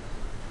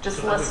 Just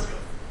So I would list. go.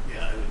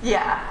 Yeah, I would.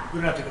 Yeah.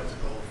 We don't have to go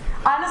through the whole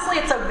thing. Honestly,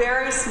 it's a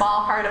very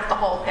small part of the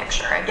whole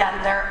picture.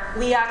 Again,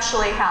 we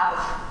actually have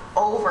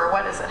over,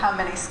 what is it, how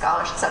many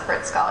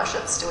separate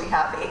scholarships do we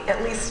have?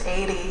 At least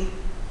 80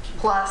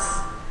 plus.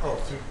 Oh,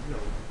 no,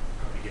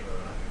 probably give out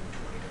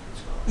 120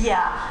 different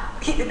Yeah,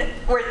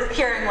 we're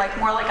hearing like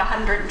more like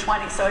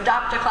 120. So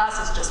Adopt a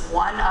Class is just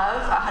one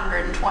of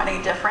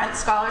 120 different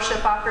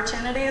scholarship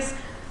opportunities.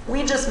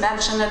 We just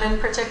mention it in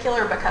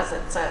particular because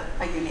it's a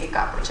unique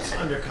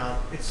opportunity.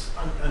 It's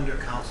under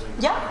counseling.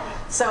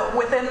 Yeah, so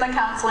within the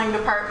counseling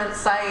department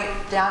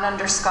site, down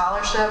under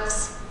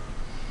scholarships,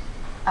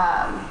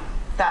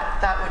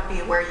 that would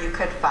be where you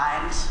could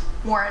find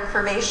more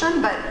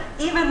information. But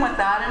even with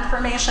that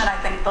information, I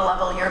think the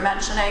level you're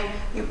mentioning,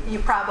 you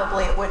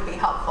probably, it would be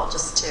helpful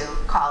just to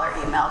call or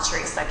email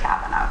Teresa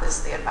Kavanaugh,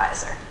 who's the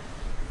advisor.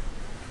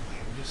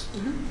 The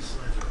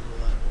slides are a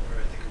little out of order.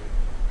 I think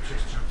we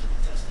just jump to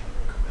the testing and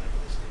we'll come back to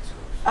the state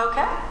scores.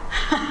 Okay,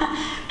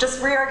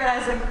 just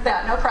reorganizing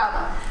that, no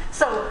problem.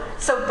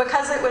 So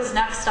because it was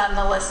next on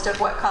the list of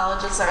what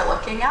colleges are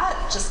looking at,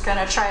 just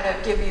gonna try to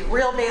give you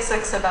real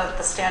basics about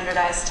the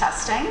standardized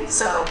testing.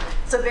 So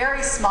it's a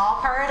very small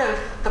part of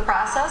the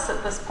process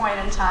at this point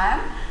in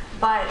time,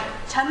 but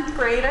 10th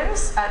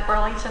graders at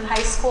Burlington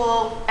High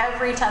School,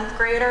 every 10th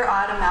grader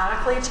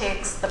automatically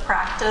takes the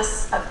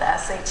practice of the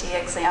SAT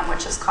exam,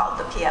 which is called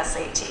the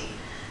PSAT.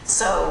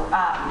 So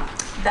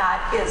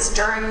that is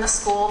during the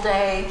school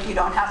day. You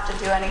don't have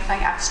to do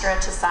anything extra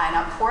to sign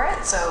up for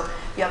it. So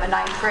if you have a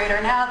 9th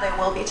grader now, they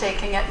will be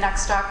taking it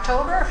next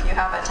October. If you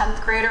have a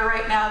 10th grader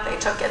right now, they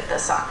took it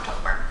this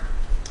October.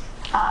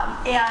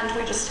 And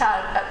we just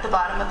had at the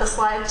bottom of the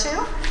slide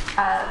too,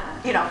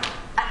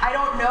 I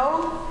don't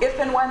know if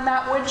and when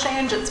that would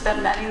change. It's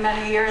been many,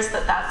 many years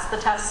that that's the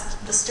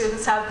test the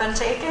students have been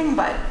taking,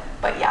 but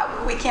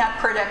yeah, we can't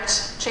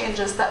predict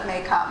changes that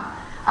may come.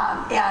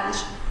 And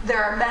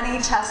there are many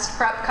test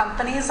prep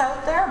companies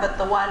out there, but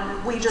the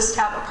one, we just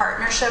have a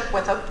partnership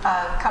with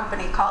a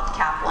company called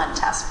Kaplan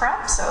Test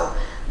Prep. So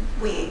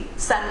we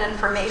send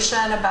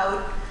information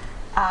about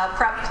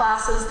prep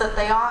classes that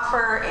they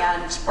offer,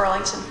 and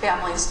Burlington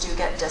families do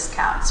get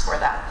discounts for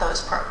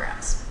those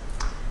programs.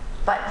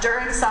 But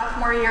during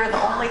sophomore year,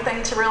 the only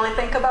thing to really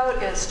think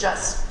about is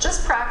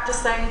just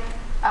practicing.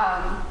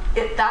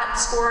 That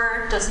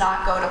score does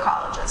not go to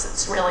colleges.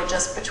 It's really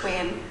just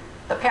between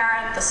the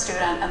parent, the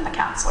student, and the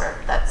counselor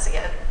that see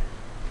it.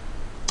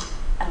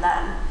 And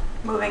then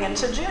moving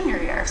into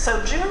junior year.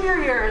 So junior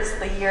year is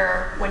the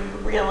year when you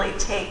really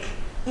take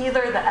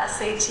either the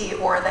SAT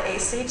or the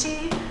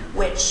ACT,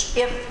 which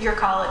if your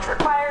college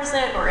requires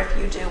it or if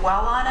you do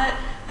well on it,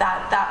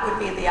 that would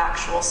be the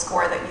actual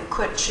score that you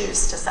could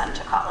choose to send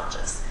to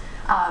colleges.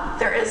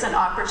 There is an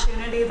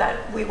opportunity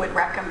that we would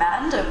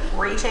recommend of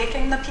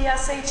retaking the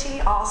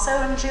PSAT also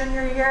in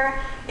junior year.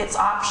 It's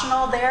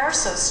optional there,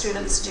 so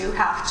students do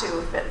have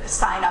to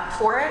sign up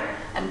for it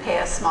and pay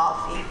a small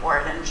fee for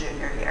it in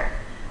junior year.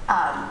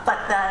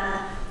 But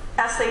then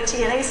SAT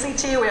and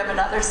ACT, we have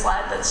another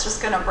slide that's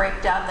just going to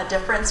break down the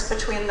difference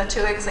between the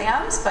two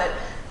exams, but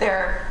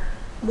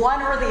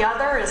one or the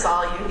other is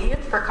all you need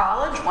for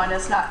college. One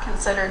is not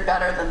considered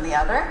better than the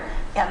other,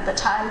 and the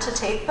time to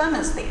take them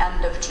is the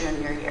end of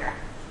junior year.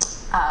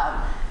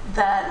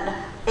 Then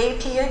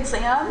AP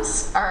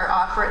exams are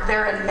offered,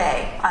 they're in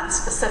May on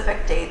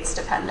specific dates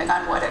depending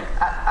on what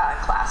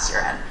class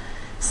you're in.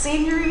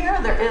 Senior year,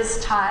 there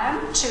is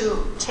time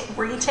to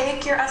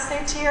retake your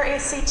SAT or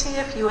ACT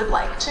if you would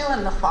like to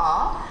in the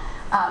fall.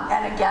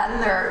 And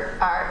again,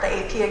 the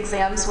AP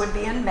exams would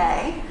be in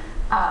May.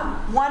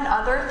 One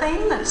other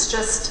thing that's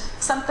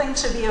just something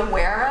to be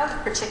aware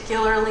of,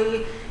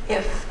 particularly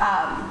if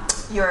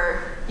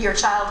your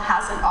child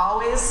hasn't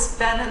always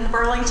been in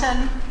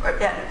Burlington,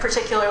 and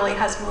particularly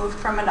has moved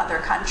from another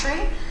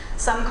country.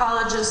 Some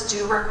colleges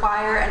do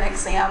require an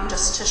exam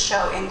just to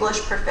show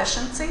English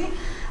proficiency.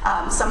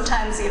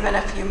 Sometimes even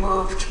if you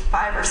moved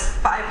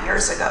 5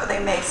 years ago,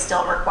 they may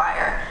still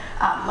require,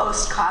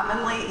 most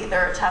commonly,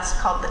 either a test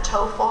called the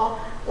TOEFL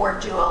or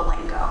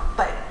Duolingo.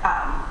 But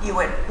you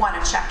would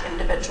want to check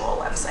individual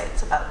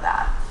websites about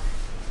that.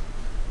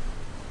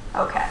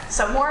 Okay,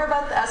 so more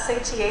about the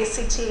SAT,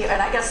 ACT, and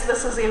I guess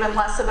this is even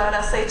less about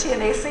SAT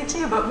and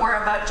ACT, but more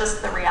about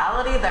just the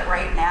reality that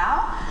right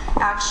now,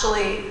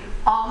 actually,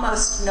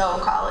 almost no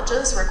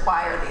colleges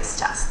require these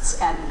tests.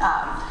 And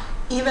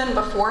even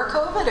before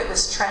COVID, it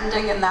was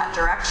trending in that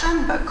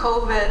direction, but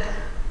COVID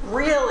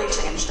really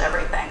changed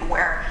everything,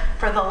 where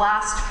for the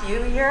last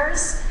few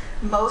years,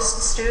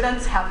 most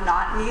students have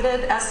not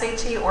needed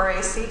SAT or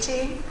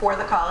ACT for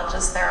the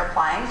colleges they're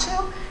applying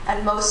to,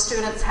 and most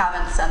students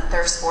haven't sent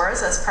their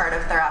scores as part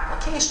of their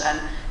application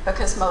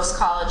because most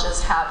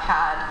colleges have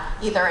had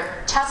either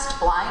a test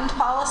blind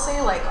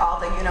policy, like all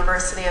the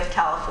University of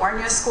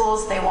California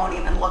schools, they won't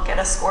even look at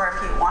a score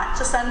if you want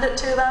to send it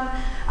to them.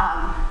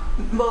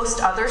 Most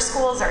other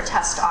schools are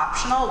test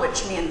optional,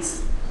 which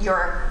means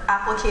your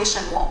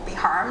application won't be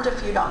harmed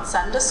if you don't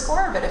send a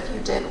score, but if you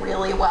did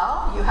really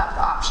well, you have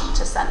the option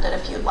to send it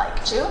if you'd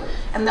like to,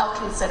 and they'll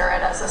consider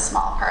it as a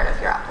small part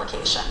of your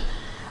application.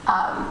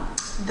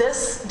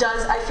 This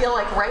does, I feel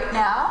like right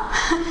now,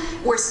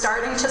 we're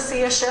starting to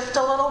see a shift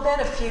a little bit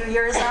a few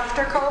years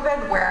after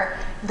COVID, where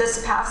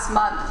this past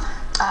month,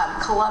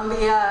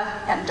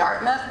 Columbia and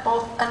Dartmouth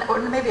both, or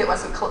maybe it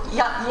wasn't,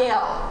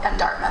 Yale and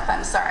Dartmouth,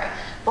 I'm sorry,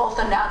 both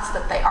announced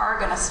that they are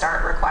going to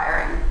start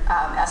requiring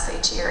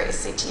SAT or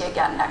ACT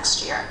again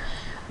next year.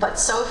 But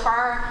so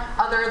far,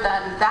 other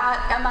than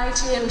that,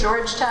 MIT and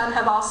Georgetown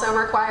have also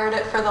required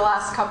it for the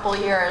last couple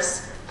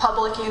years.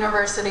 Public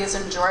universities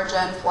in Georgia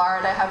and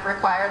Florida have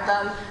required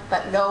them,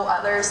 but no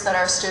others that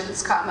our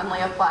students commonly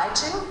apply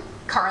to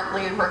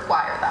currently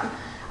require them.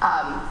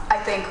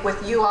 I think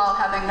with you all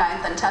having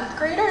 9th and 10th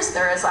graders,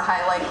 there is a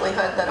high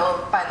likelihood that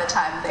by the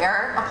time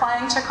they're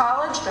applying to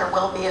college, there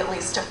will be at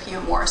least a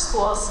few more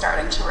schools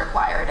starting to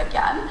require it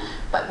again,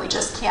 but we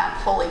just can't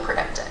fully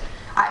predict it.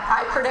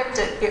 I predict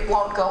it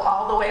won't go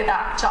all the way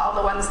back to all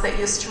the ones that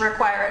used to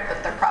require it,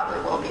 but there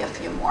probably will be a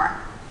few more.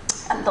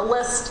 And the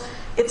list,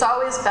 it's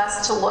always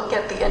best to look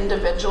at the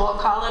individual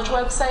college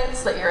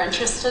websites that you're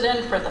interested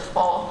in for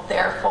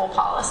their full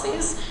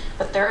policies.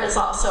 But there is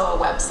also a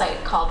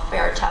website called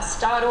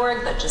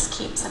fairtest.org that just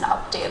keeps an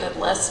updated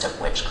list of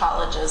which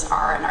colleges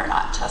are and are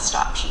not test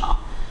optional.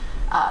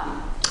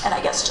 And I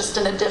guess just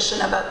an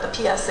addition about the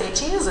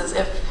PSATs is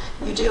if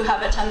you do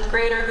have a 10th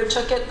grader who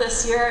took it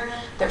this year,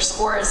 their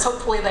scores,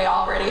 hopefully they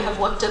already have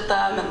looked at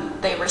them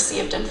and they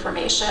received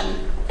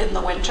information in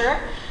the winter,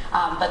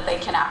 but they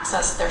can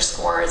access their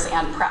scores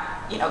and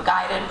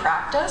guided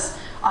practice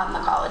on the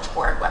College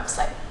Board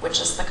website, which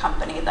is the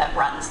company that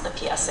runs the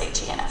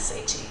PSAT and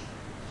SAT.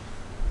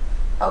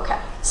 Okay,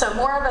 so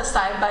more of a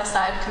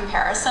side-by-side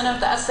comparison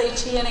of the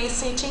SAT and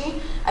ACT.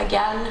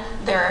 Again,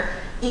 they're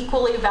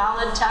equally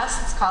valid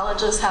tests.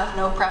 Colleges have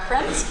no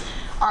preference.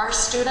 Our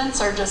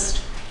students are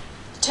just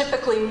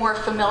typically more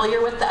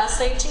familiar with the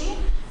SAT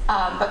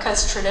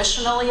because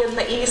traditionally in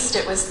the East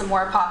it was the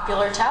more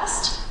popular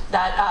test.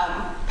 That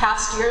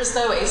past years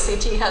though,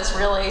 ACT has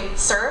really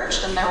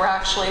surged, and there were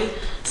actually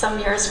some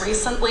years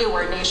recently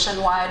where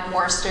nationwide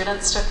more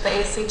students took the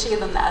ACT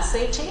than the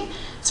SAT.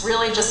 It's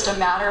really just a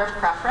matter of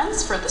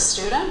preference for the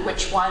student,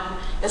 which one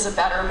is a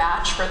better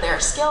match for their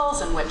skills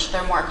and which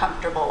they're more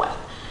comfortable with.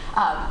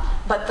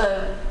 But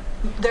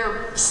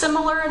they're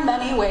similar in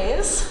many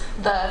ways.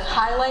 The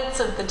highlights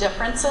of the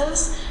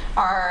differences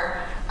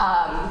are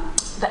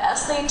the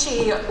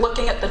SAT,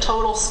 looking at the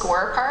total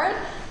score part,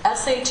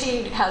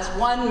 SAT has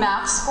one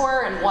math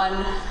score and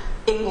one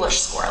English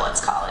score, let's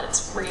call it.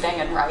 It's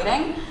reading and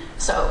writing.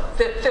 So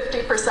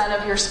 50%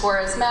 of your score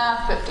is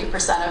math,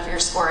 50% of your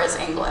score is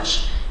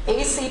English.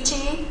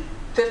 ACT,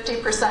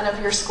 50%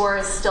 of your score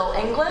is still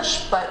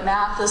English, but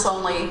math is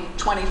only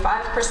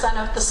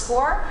 25% of the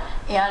score,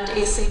 and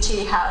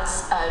ACT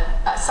has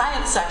a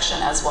science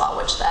section as well,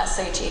 which the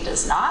SAT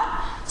does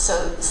not.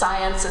 So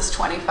science is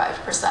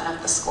 25%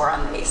 of the score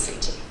on the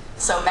ACT.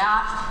 So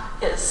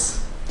math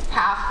is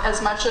half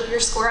as much of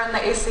your score on the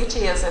ACT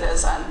as it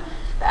is on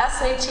the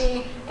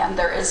SAT, and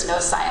there is no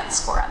science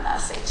score on the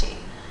SAT.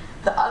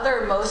 The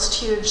other most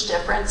huge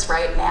difference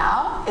right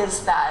now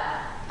is that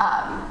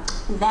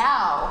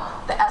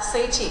now the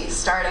SAT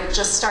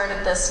just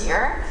started this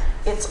year.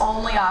 It's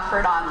only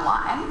offered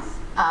online.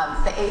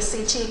 The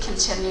ACT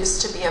continues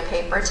to be a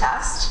paper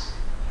test,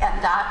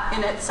 and that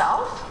in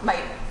itself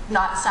might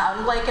not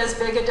sound like as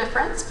big a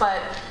difference,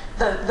 but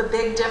the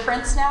big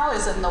difference now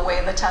is in the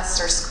way the tests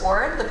are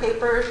scored, the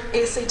paper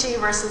ACT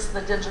versus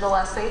the digital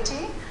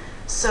SAT.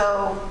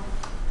 So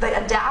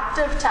the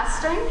adaptive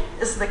testing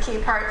is the key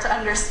part to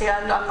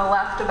understand on the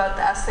left about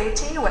the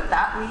SAT. What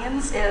that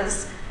means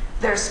is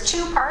there's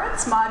two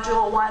parts,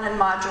 Module 1 and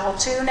Module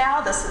 2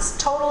 now. This is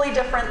totally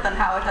different than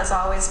how it has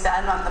always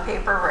been on the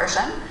paper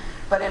version.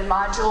 But in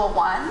Module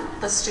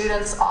 1, the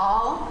students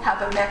all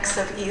have a mix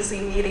of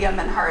easy, medium,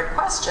 and hard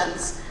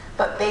questions.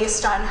 But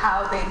based on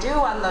how they do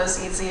on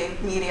those easy,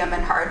 medium,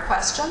 and hard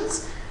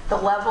questions, the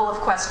level of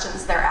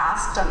questions they're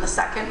asked on the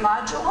second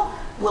module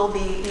will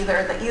be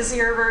either the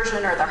easier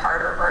version or the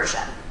harder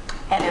version.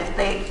 And if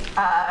they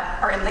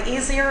are in the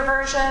easier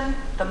version,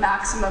 the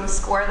maximum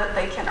score that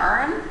they can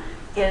earn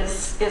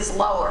is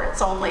lower.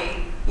 It's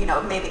only,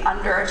 maybe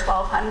under a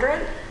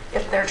 1200.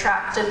 If they're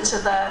tracked into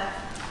the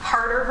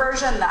harder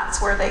version,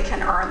 that's where they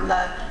can earn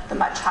the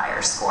much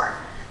higher score.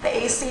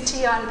 The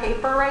ACT on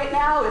paper right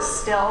now is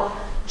still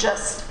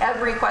just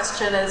every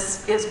question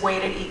is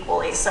weighted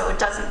equally, so it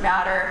doesn't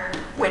matter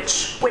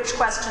which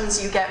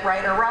questions you get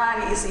right or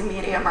wrong, easy,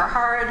 medium, or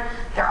hard,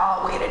 they're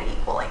all weighted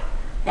equally.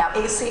 Now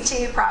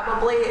ACT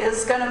probably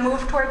is going to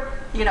move toward,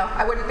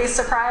 I wouldn't be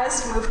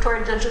surprised to move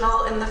toward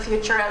digital in the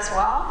future as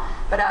well,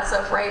 but as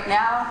of right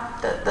now,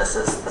 this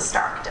is the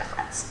stark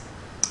difference.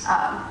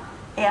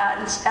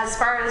 And as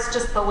far as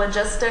just the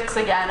logistics,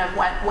 again, of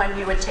when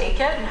you would take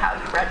it and how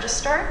you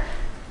register,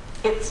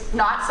 it's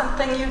not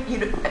something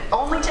you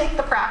only take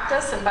the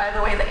practice, and by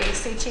the way, the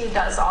ACT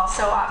does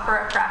also offer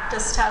a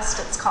practice test.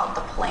 It's called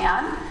the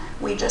Plan.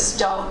 We just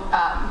don't,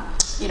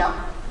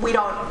 we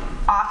don't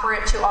offer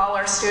it to all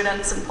our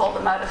students and pull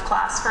them out of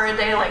class for a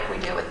day like we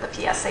do with the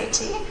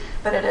PSAT,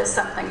 but it is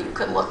something you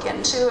could look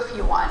into if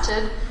you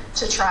wanted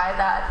to try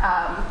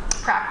that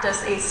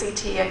practice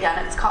ACT.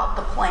 Again, it's called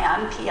the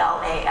Plan,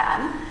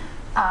 P-L-A-N.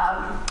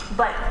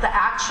 But the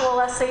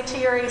actual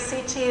SAT or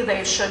ACT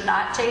they should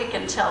not take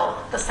until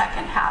the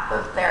second half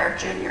of their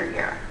junior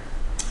year.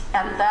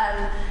 And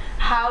then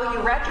how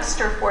you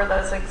register for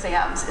those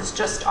exams is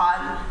just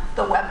on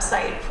the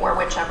website for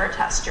whichever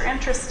test you're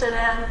interested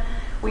in.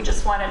 We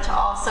just wanted to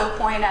also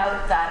point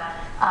out that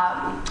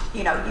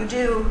you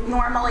do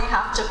normally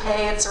have to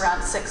pay, it's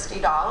around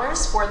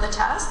 $60 for the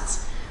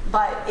tests,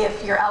 but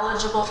if you're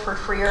eligible for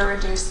free or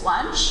reduced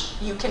lunch,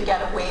 you can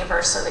get a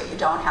waiver so that you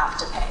don't have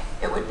to pay.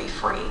 It would be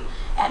free.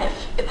 And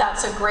if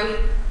that's a great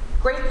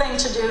thing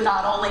to do,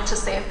 not only to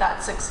save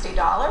that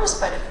 $60,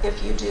 but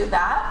if you do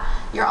that,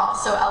 you're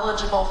also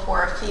eligible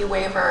for a fee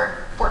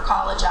waiver for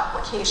college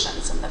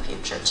applications in the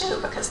future too,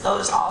 because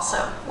those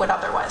also would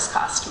otherwise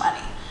cost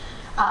money.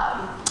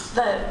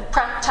 The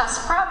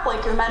test prep,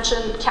 like you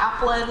mentioned,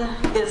 Kaplan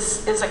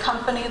is a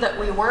company that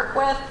we work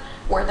with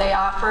where they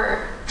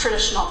offer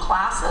traditional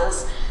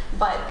classes,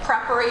 but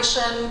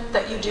preparation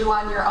that you do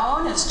on your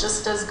own is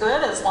just as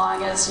good as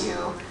long as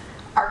you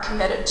are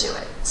committed to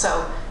it.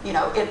 So,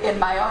 in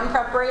my own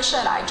preparation,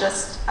 I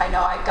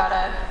know I got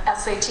a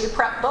SAT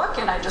prep book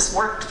and I just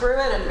worked through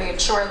it and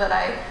made sure that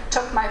I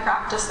took my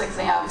practice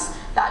exams.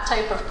 That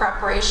type of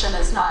preparation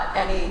is not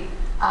any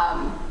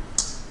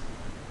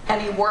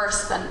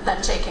worse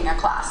than taking a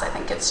class. I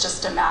think it's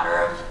just a matter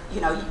of,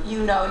 you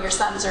know your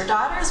sons or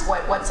daughters,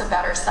 what's a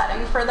better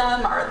setting for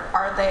them?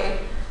 Are they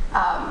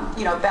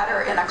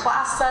better in a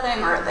class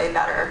setting, or are they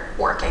better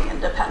working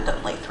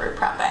independently through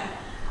prepping?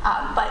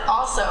 But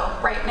also,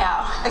 right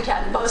now,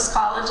 again, most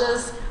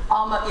colleges,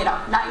 almost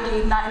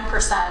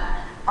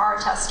 99% are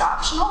test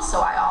optional, so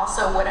I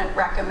also wouldn't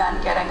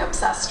recommend getting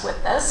obsessed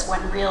with this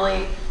when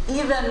really,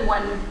 even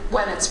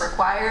when it's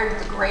required,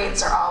 the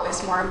grades are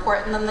always more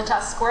important than the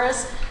test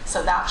scores,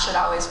 so that should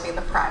always be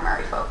the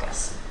primary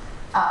focus.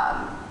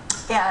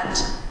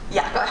 And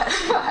yeah, go ahead.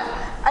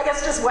 I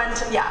guess just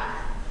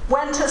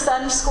when to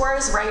send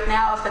scores. Right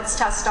now, if it's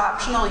test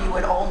optional, you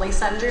would only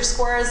send your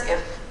scores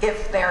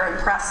if they're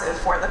impressive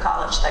for the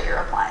college that you're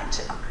applying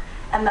to.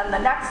 And then the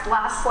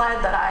last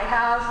slide that I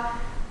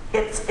have,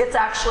 it's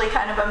actually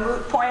kind of a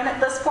moot point at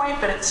this point,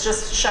 but it's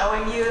just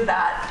showing you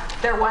that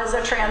there was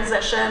a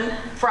transition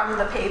from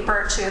the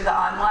paper to the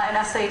online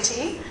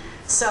SAT.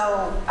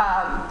 So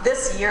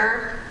this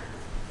year,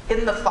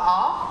 in the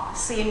fall,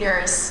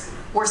 seniors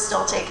were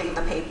still taking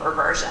the paper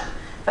version.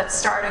 But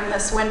starting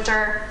this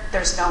winter,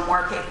 there's no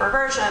more paper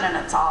version and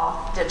it's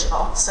all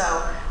digital. So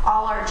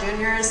all our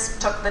juniors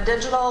took the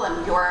digital,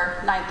 and your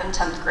 9th and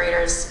 10th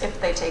graders, if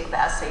they take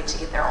the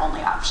SAT, their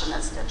only option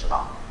is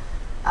digital.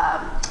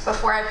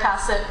 Before I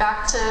pass it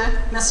back to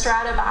Mr.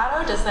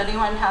 Adebato, does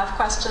anyone have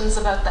questions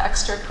about the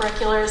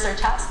extracurriculars or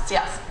tests?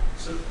 Yes?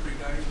 So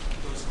regarding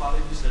those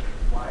colleges that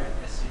require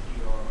SAT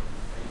or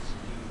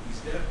ACT,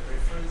 is there a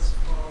preference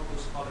for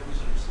those colleges,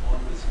 or it's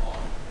always on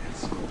in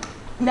school?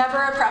 Never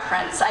a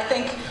preference. I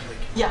think,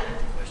 yeah.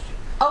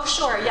 Oh,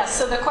 sure, yes.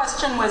 So the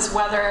question was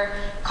whether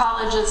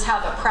colleges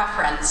have a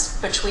preference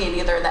between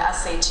either the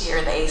SAT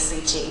or the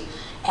ACT.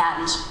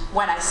 And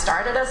when I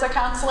started as a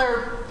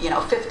counselor,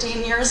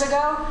 15 years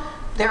ago,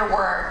 there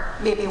were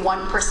maybe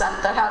 1%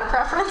 that had a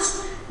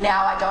preference.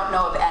 Now I don't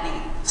know of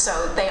any.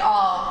 So they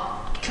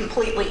all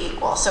completely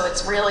equal. So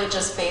it's really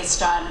just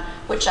based on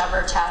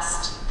whichever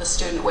test the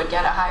student would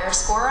get a higher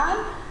score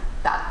on,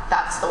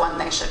 that's the one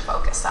they should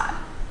focus on.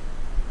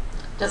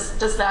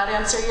 Does that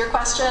answer your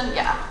question?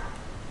 Yeah.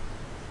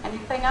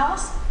 Anything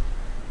else?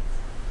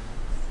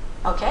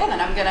 Okay,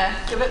 then I'm gonna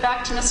give it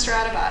back to Mr.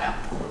 Adebato.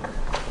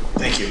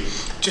 Thank you.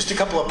 Just a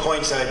couple of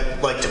points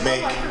I'd like to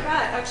make. Oh, I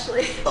forgot,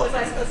 actually. Was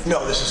I supposed to? No,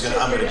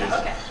 I'm going to do this.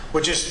 Okay.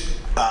 We're just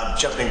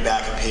jumping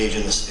back a page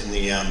in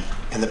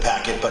the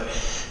packet, but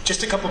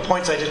just a couple of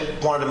points I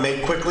just wanted to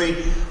make quickly.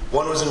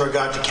 One was in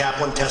regard to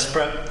Kaplan Test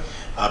Prep.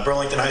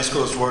 Burlington High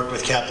School has worked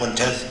with Kaplan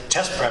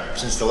Test Prep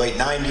since the late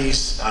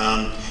 90s,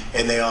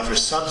 and they offer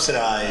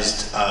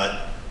subsidized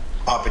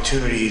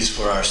opportunities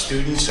for our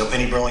students, so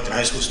any Burlington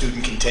High School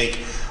student can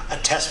take a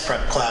test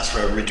prep class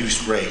for a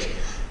reduced rate.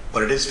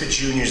 But it is for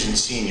juniors and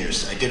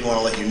seniors. I did want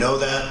to let you know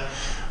that.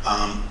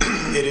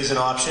 It is an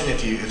option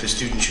if a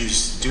student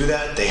chooses to do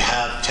that. They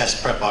have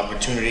test prep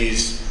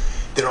opportunities.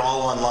 They're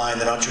all online.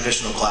 They're not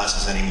traditional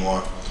classes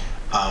anymore.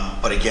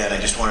 But again,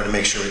 I just wanted to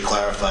make sure we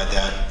clarified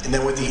that. And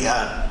then with the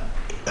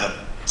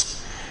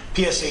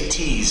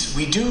PSATs,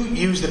 we do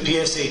use the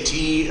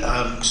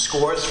PSAT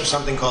scores for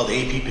something called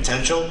AP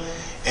Potential.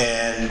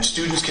 And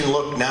students can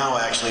look now,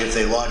 actually, if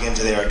they log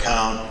into their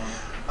account,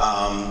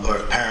 or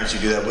if parents who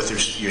do that with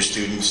your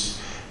students,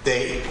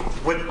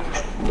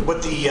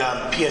 what the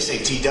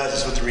PSAT does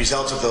is with the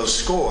results of those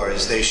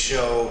scores, they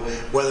show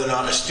whether or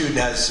not a student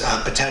has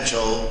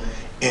potential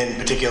in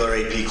particular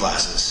AP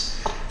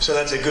classes. So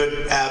that's a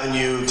good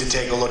avenue to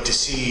take a look to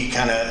see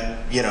kind of,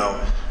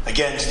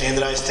 again,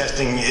 standardized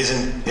testing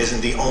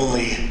isn't the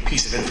only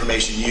piece of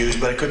information used,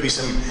 but it could be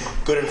some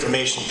good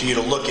information for you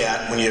to look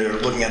at when you're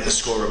looking at the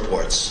score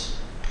reports.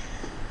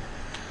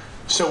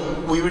 So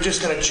we were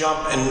just going to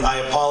jump, and I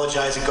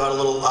apologize, it got a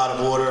little out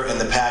of order in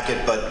the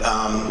packet, but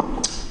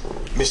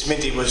Ms.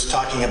 Minty was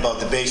talking about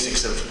the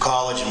basics of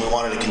college, and we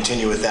wanted to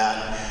continue with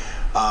that.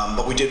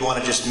 But we did want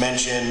to just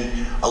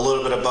mention a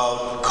little bit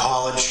about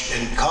college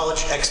and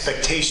college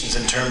expectations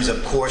in terms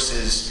of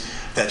courses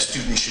that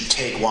students should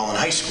take while in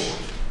high school.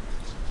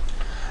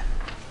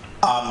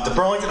 The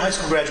Burlington High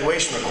School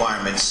graduation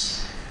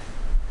requirements,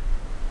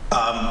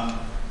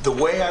 the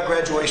way our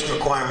graduation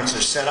requirements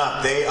are set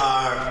up, they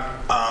are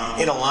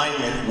in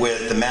alignment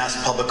with the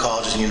Mass public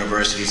colleges and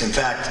universities. In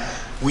fact,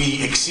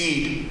 we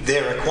exceed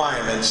their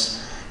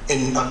requirements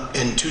in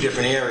 2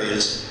 different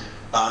areas.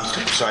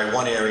 Sorry,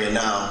 1 area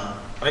now.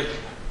 Right?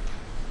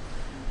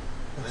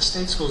 The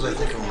state schools, I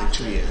think, are only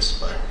 2 years.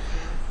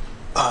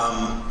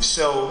 But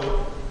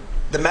so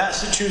the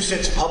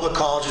Massachusetts public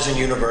colleges and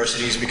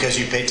universities, because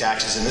you pay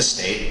taxes in the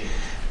state,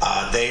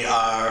 they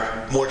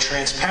are more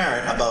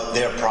transparent about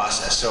their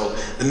process. So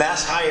the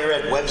Mass Higher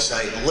Ed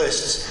website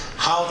lists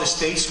how the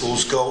state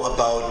schools go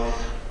about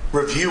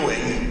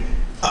reviewing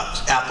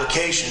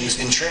applications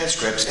and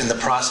transcripts in the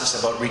process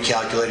about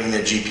recalculating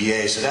their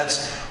GPA. So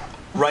that's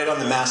right on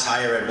the Mass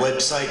Higher Ed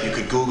website. You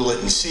could Google it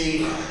and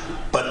see.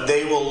 But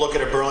they will look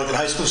at a Burlington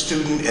High School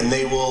student and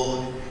they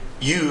will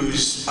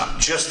use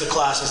just the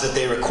classes that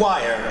they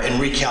require and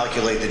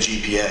recalculate the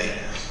GPA.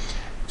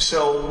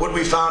 So what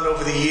we found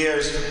over the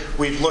years,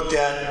 we've looked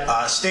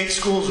at state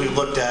schools, we've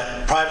looked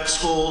at private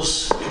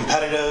schools,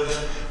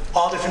 competitive,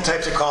 all different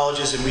types of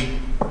colleges, and we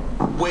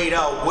weighed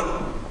out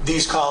what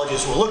these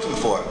colleges were looking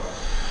for.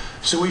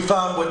 So we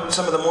found what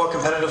some of the more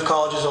competitive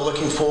colleges are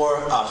looking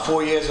for,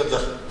 4 years of the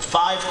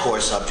 5 core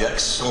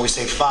subjects. When we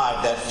say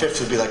 5, that 5th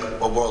would be like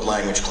a world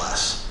language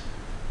class,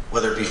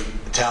 whether it be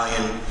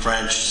Italian,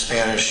 French,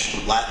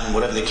 Spanish, Latin,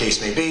 whatever the case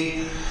may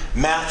be.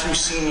 Math through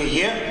senior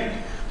year,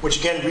 which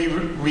again, we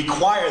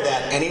require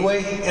that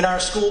anyway in our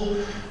school.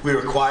 We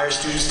require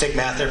students to take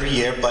math every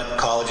year, but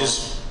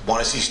colleges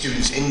want to see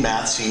students in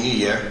math senior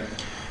year.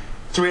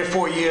 3 or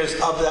 4 years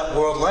of that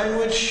world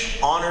language,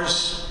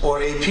 honors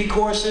or AP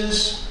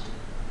courses.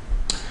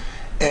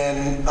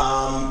 And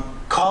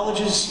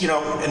colleges, you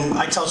know, and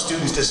I tell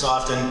students this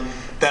often,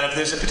 that if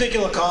there's a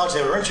particular college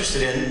they were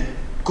interested in,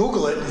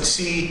 Google it and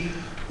see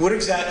what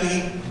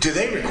exactly do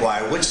they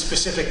require, which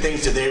specific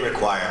things do they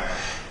require.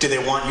 Do they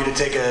want you to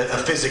take a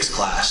physics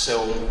class?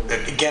 So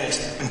again,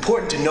 it's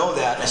important to know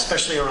that,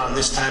 especially around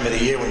this time of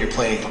the year when you're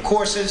planning for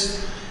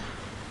courses,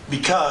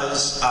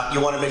 because you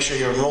want to make sure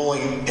you're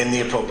enrolling in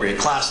the appropriate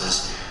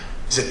classes.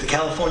 Is it the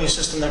California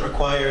system that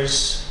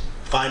requires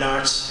fine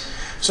arts?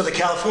 So the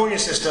California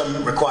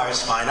system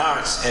requires fine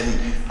arts,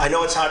 and I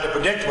know it's hard to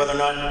predict whether or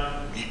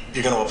not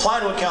you're going to apply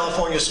to a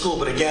California school,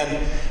 but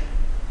again,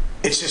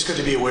 it's just good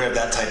to be aware of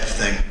that type of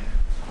thing.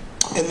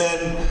 And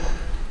then,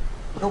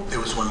 nope, there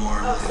was one more,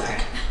 I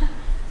think.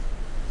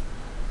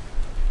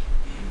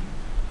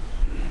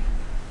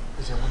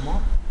 Is there one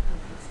more?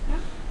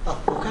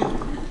 Oh, okay.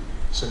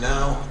 So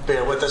now,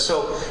 bear with us.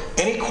 So,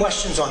 any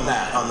questions on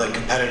that, on the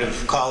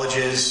competitive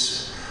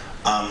colleges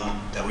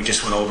that we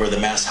just went over, the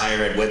Mass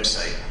Higher Ed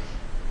website?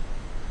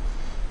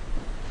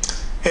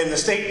 And the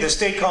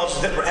state colleges,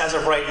 that, as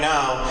of right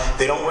now,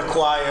 they don't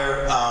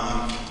require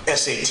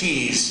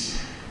SATs.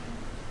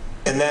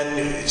 And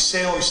then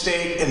Salem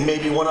State and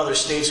maybe one other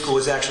state school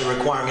is actually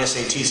requiring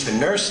SATs for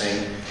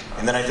nursing.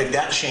 And then I think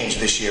that changed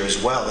this year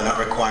as well. They're not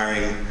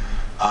requiring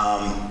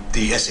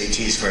the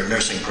SATs for a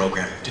nursing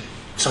program. Did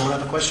someone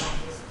have a question?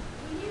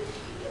 Can you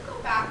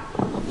go back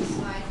on the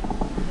slide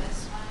for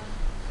this one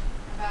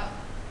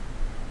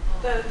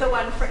about The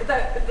one for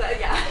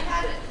yeah. It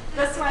had it.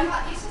 This one?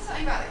 You said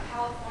something about the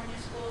California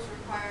schools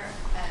require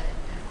an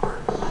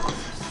art class or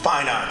something.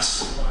 Fine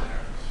arts.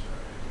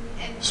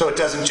 And So it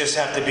doesn't just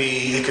have to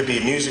be, it could be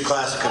a music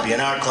class, it could be an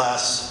art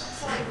class.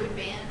 so like would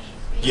band?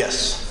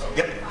 Yes.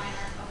 Yep. Fine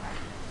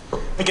art,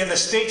 okay. Again, the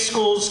state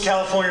schools,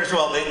 California as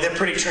well, they're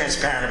pretty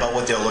transparent about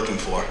what they're looking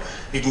for.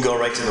 You can go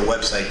right to the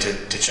website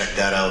to check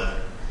that out.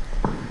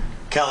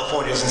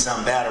 California doesn't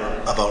sound bad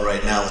about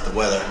right now with the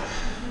weather.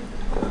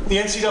 The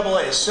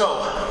NCAA.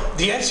 So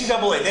the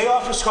NCAA, they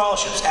offer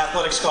scholarships,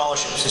 athletic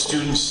scholarships to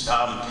students.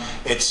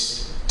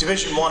 It's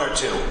Division I or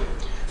II.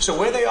 So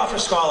where they offer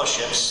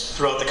scholarships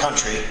throughout the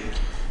country,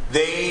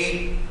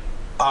 they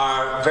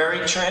are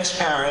very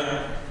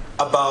transparent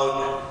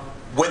about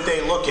what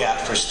they look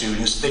at for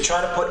students. They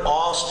try to put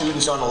all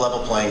students on a level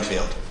playing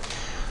field.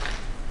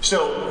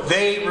 So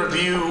they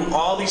review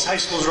all these high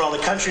schools around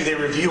the country, they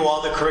review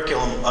all the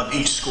curriculum of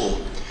each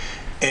school.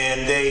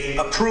 And they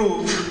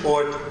approve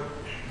or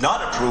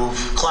not approve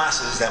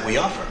classes that we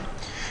offer.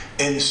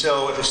 And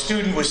so if a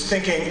student was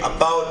thinking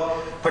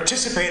about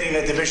participating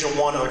in a Division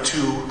I or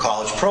II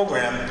college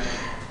program,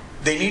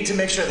 they need to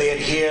make sure they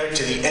adhere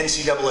to the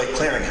NCAA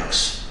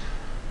clearinghouse.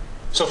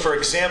 So for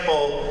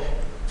example,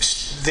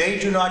 they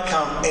do not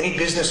count any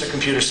business or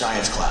computer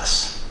science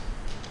class.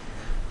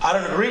 I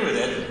don't agree with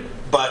it,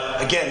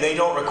 but again, they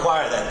don't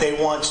require that.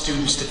 They want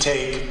students to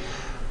take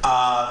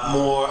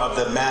more of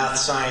the math,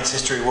 science,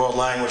 history, world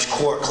language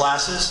core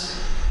classes.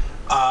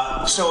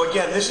 So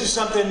again, this is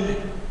something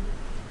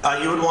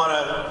you would want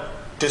to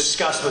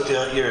discuss with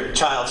your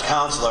child's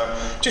counselor,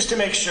 just to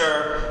make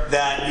sure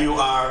that you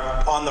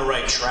are on the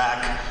right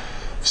track.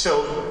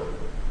 So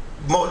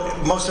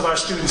most of our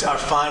students are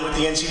fine with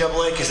the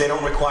NCAA because they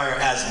don't require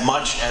as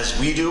much as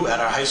we do at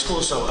our high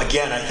school. So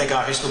again, I think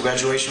our high school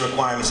graduation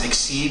requirements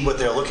exceed what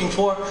they're looking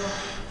for,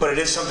 but it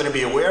is something to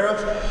be aware of.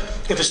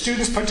 If a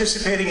student's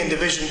participating in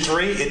Division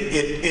III,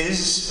 it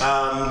is,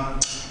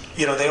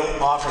 they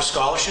don't offer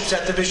scholarships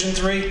at Division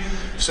III,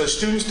 so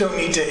students don't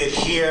need to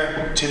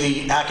adhere to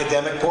the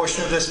academic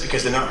portion of this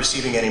because they're not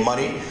receiving any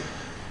money.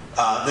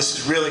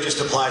 This really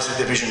just applies to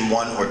Division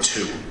I or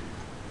II.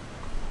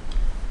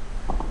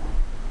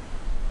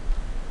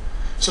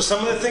 So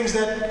some of the things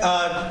that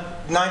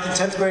 9th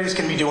and 10th graders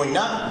can be doing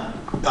now,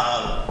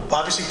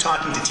 obviously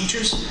talking to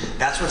teachers.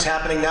 That's what's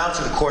happening now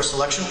through the course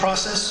selection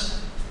process.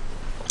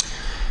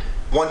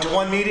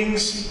 One-to-one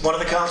meetings, one of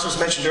the counselors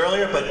mentioned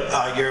earlier,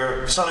 but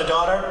your son or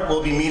daughter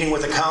will be meeting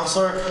with a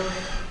counselor.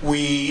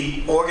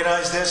 We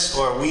organize this,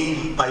 or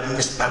when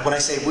I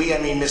say we, I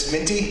mean Miss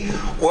Minty,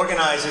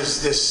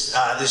 organizes this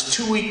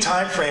 2-week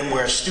time frame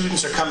where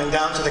students are coming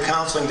down to the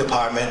counseling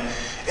department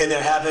and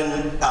they're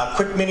having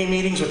quick mini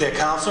meetings with their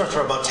counselor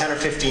for about 10 or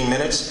 15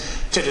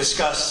 minutes to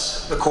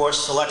discuss the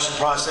course selection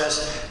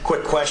process,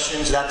 quick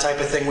questions, that type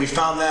of thing. We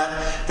found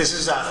that this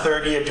is our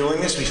 3rd year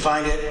doing this. We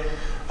find it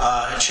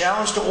a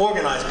challenge to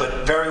organize,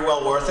 but very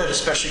well worth it,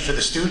 especially for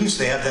the students.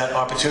 They have that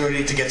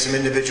opportunity to get some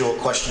individual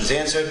questions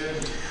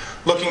answered.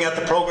 Looking at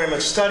the program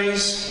of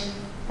studies,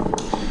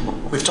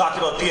 we've talked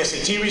about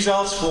PSAT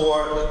results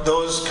for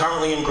those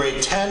currently in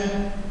grade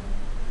 10.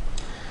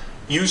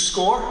 Use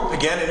SCORE.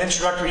 Again, an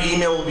introductory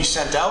email will be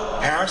sent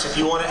out. Parents, if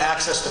you want to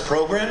access the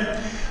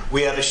program,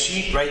 we have a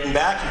sheet right in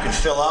back you can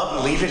fill out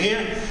and leave it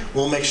here.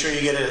 We'll make sure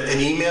you get an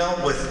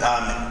email with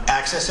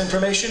access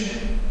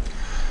information.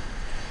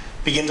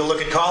 Begin to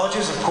look at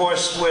colleges, of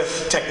course,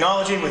 with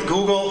technology, with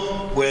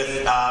Google,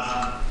 with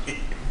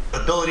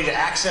ability to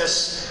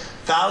access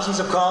thousands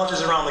of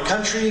colleges around the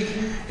country.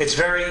 It's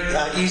very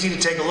easy to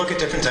take a look at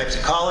different types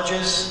of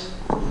colleges.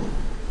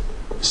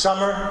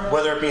 Summer,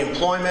 whether it be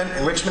employment,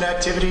 enrichment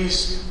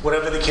activities,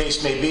 whatever the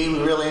case may be,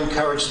 we really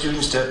encourage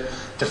students to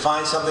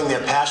find something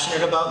they're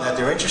passionate about and that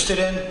they're interested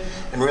in,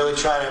 and really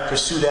try to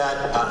pursue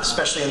that,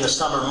 especially in the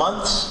summer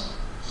months.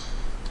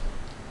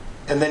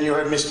 And then you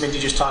heard Ms. Minty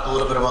just talk a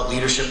little bit about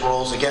leadership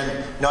roles.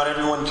 Again, not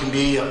everyone can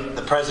be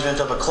the president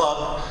of a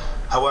club.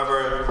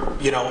 However,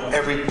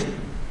 every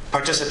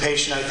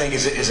participation, I think,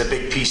 is a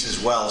big piece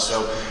as well.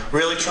 So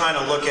really trying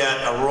to look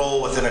at a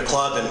role within a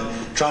club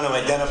and trying to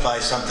identify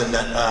something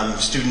that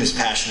student is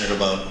passionate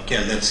about.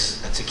 Again,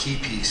 that's a key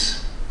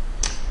piece.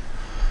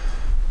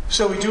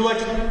 So we do like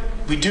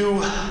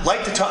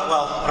to talk,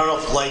 well, I don't know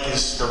if like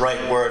is the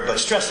right word, but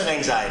stress and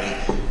anxiety.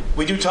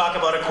 We do talk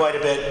about it quite a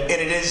bit,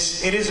 and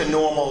it is a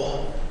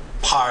normal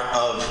part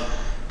of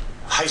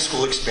high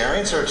school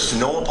experience, or it's a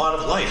normal part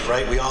of life,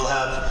 right? We all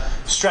have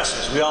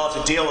stresses. We all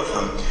have to deal with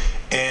them.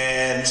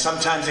 And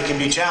sometimes it can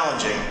be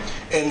challenging.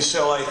 And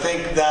so I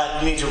think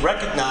that you need to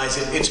recognize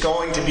it's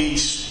going to be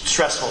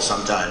stressful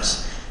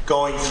sometimes,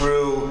 going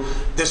through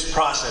this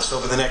process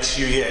over the next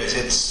few years.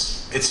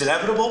 It's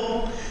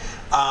inevitable.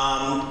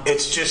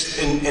 It's just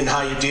in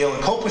how you deal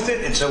and cope with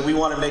it. And so we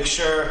want to make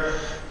sure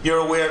you're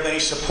aware of any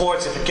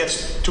supports if it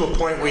gets to a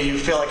point where you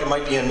feel like it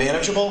might be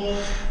unmanageable.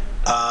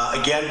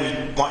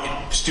 Again, we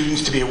want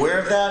students to be aware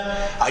of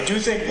that. I do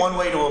think one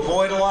way to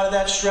avoid a lot of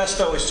that stress,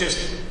 though, is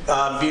just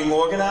being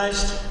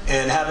organized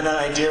and having an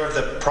idea of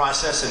the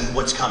process and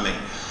what's coming.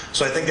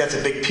 So I think that's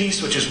a big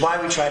piece, which is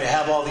why we try to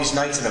have all these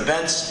nights and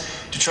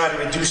events to try to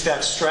reduce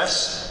that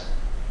stress.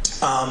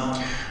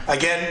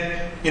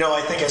 Again,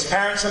 I think as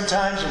parents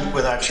sometimes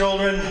with our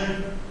children,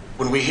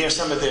 when we hear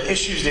some of the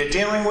issues they're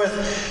dealing with,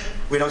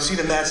 we don't see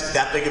them as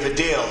that big of a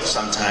deal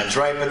sometimes,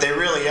 right? But they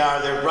really are.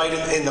 They're right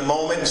in the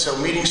moment. So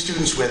meeting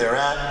students where they're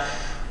at,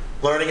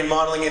 learning and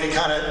modeling any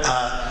kind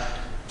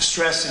of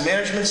stress and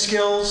management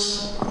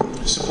skills,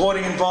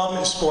 supporting involvement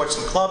in sports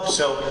and clubs.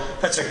 So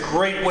that's a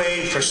great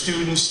way for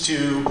students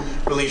to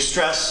relieve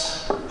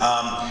stress,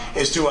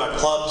 is through our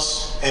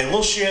clubs. And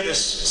we'll share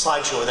this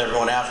slideshow with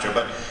everyone after,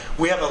 but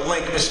we have a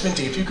link. Ms.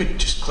 Minty, if you could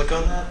just click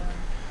on that,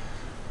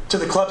 to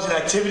the clubs and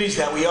activities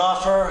that we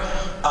offer,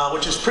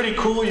 which is pretty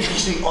cool. You can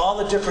see all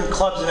the different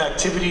clubs and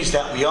activities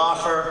that we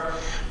offer.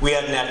 We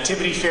had an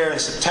activity fair in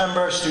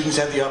September. Students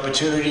had the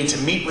opportunity to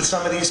meet with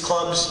some of these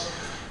clubs.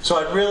 So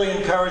I'd really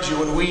encourage you,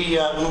 when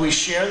we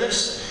share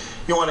this,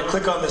 you want to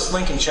click on this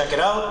link and check it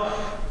out.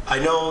 I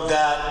know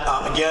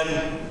that,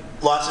 again,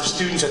 lots of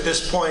students at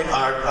this point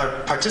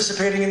are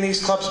participating in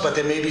these clubs, but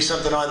there may be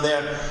something on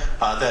there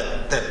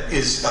that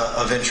is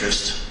of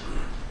interest.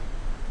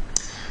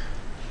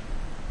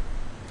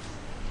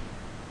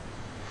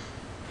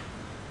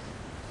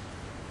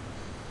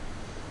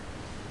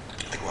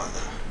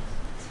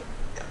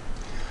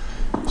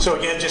 So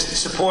again, just the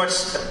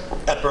supports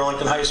at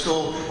Burlington High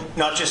School,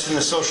 not just in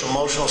the social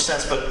emotional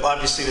sense, but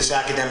obviously this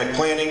academic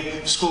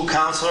planning, school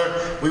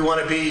counselor. We want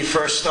to be your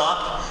first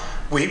stop.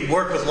 We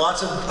work with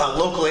lots of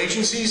local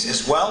agencies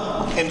as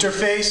well.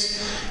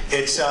 Interface,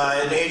 it's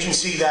an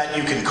agency that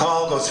you can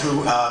call, go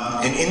through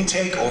an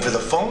intake over the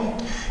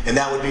phone, and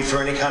that would be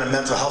for any kind of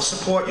mental health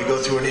support. You go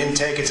through an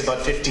intake, it's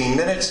about 15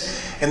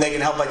 minutes, and they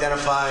can help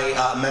identify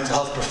a mental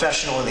health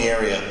professional in the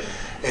area.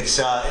 It's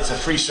a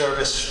free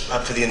service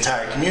for the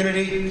entire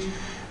community.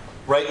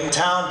 Right in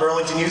town,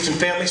 Burlington Youth and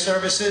Family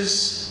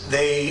Services,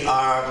 they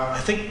are, I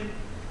think,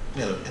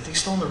 are they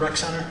still in the rec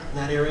center in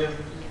that area?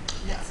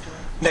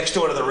 Next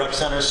door to the rec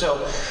center.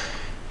 So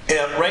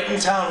right in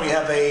town we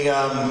have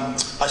a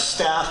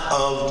staff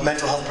of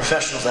mental health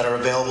professionals that are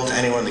available to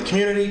anyone in the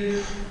community.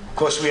 Of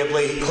course, we have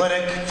Leahy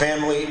Clinic,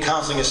 Family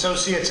Counseling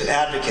Associates, and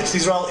Advocates.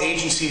 These are all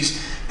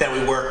agencies that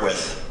we work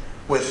with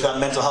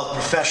mental health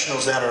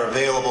professionals that are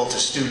available to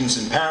students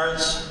and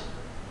parents.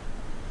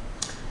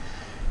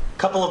 A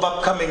couple of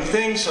upcoming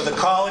things. So the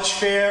college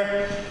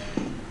fair,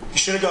 you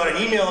should have got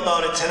an email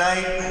about it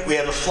tonight. We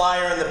have a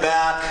flyer in the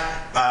back.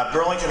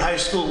 Burlington High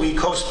School, we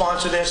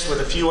co-sponsor this with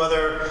a few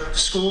other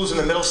schools in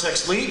the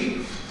Middlesex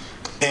League.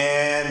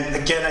 And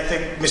again, I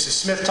think Mrs.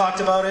 Smith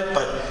talked about it,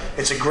 but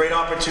it's a great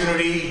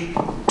opportunity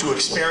to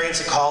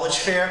experience a college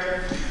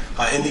fair.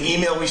 In the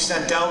email we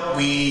sent out,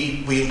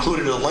 we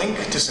included a link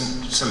to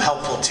some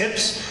helpful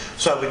tips.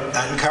 So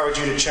I encourage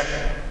you to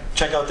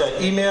check out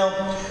that email.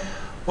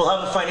 We'll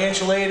have a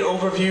financial aid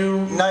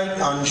overview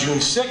night on June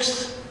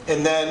 6th.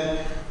 And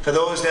then for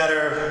those that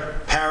are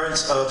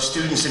parents of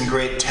students in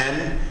grade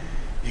 10,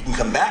 you can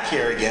come back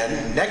here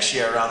again next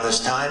year around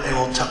this time, and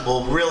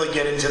we'll really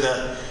get into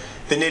the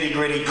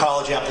nitty-gritty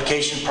college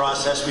application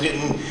process. We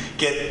didn't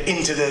get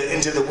into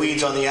the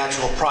weeds on the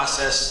actual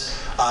process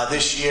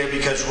this year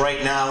because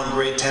right now in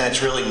grade 10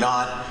 it's really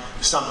not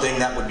something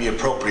that would be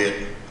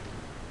appropriate.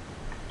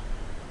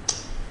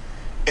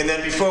 And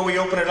then before we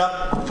open it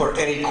up for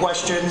any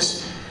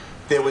questions,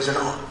 there was I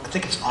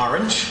think it's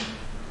orange.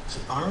 Is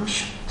it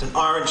orange? It's an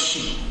orange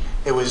sheet.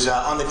 It was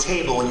on the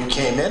table when you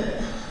came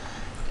in.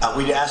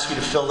 We'd ask you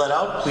to fill that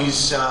out.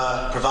 Please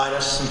provide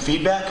us some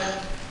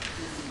feedback.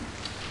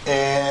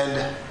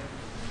 And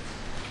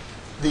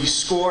the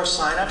SCORE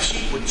sign-up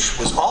sheet, which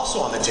was also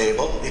on the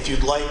table, if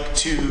you'd like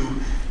to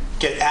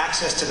get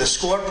access to the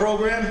SCORE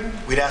program,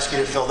 we'd ask you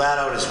to fill that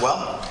out as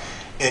well.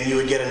 And you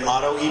would get an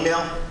auto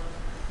email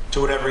to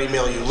whatever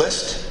email you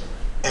list,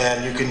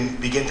 and you can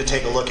begin to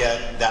take a look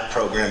at that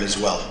program as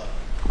well.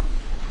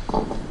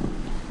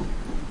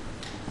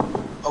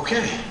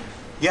 Okay.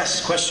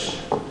 Yes, question?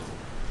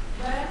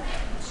 When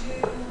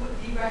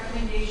do the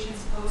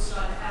recommendations post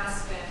on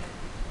Aspen,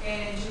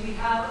 and do we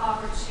have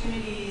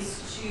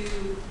opportunities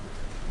to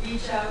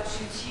reach out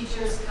to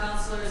teachers,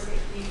 counselors,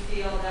 if we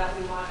feel that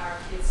we want our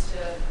kids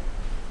to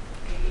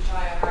maybe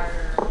try a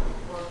harder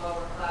or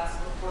lower class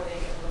before they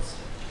get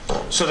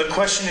posted? So the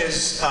question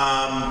is,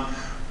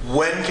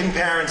 when can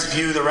parents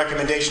view the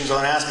recommendations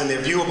on Aspen?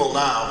 They're viewable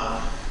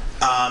now.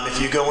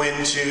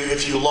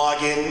 If you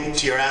log in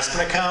to your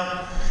Aspen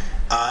account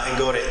and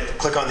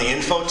click on the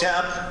info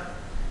tab,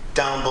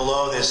 down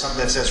below there's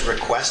something that says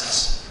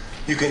requests.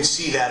 You can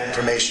see that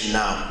information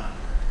now.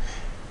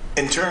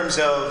 In terms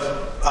of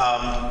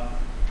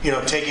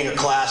taking a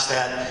class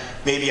that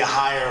may be a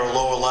higher or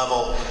lower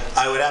level,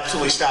 I would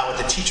absolutely start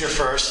with the teacher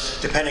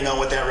first, depending on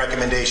what that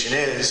recommendation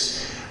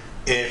is.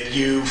 If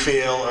you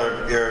feel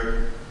or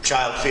your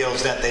child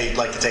feels that they'd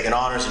like to take an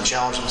honors and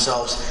challenge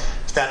themselves,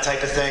 that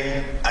type of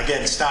thing,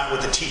 again, start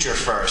with the teacher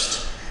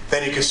first.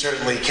 Then you can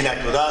certainly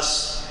connect with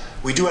us.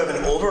 We do have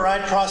an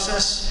override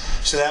process,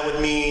 so that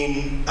would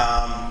mean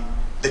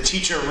the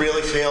teacher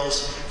really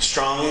feels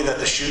strongly that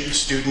the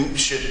student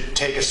should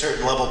take a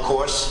certain level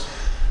course.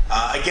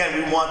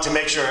 Again, we want to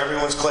make sure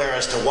everyone's clear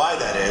as to why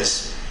that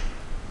is,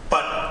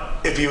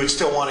 but if you would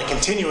still want to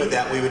continue with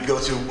that, we would go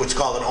through what's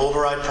called an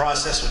override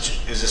process,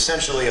 which is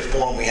essentially a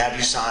form we have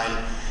you sign,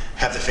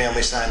 have the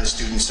family sign, the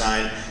student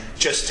sign,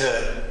 just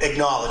to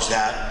acknowledge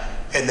that,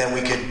 and then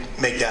we could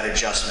make that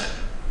adjustment.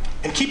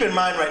 And keep in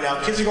mind right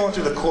now, kids are going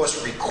through the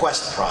course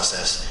request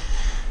process.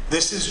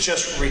 This is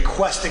just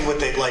requesting what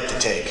they'd like to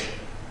take.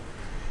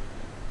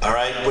 All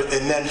right,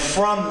 and then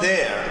from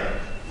there,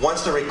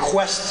 once the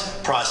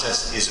request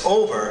process is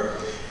over,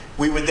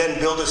 we would then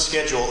build a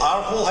schedule.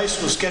 Our whole high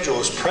school schedule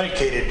is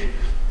predicated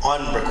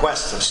on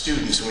requests of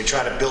students, and we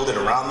try to build it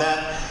around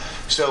that.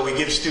 So we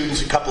give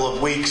students a couple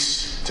of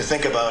weeks to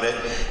think about it.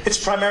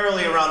 It's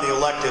primarily around the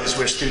electives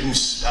where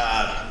students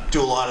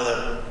do a lot of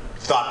the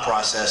thought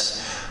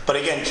process. But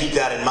again, keep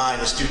that in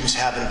mind. The students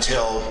have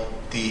until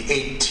the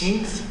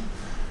 18th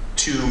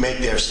to make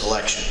their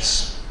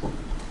selections.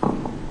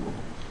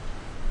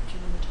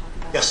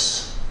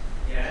 Yes?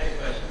 Yeah, I had a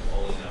question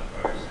following up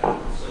first.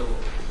 So,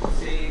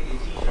 say a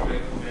teacher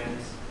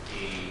recommends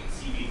a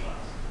CB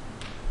class,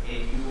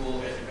 and you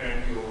will, as a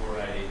parent, you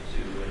override it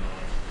to an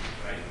honors,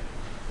 right?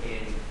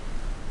 And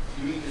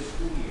during the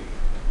school year,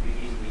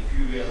 if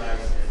you realize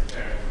as a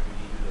parent you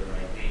need to do the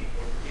right thing,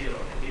 or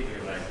the kid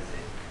realizes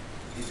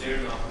it, is there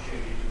an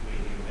opportunity to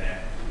bring him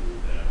back to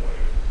the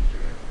whatever the teacher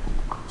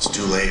recommends? So almost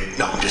too late.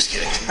 No, I'm just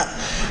kidding.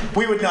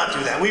 We would not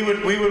do that. We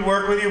would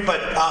work with you,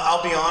 but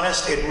I'll be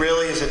honest, it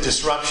really is a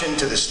disruption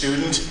to the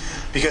student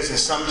because in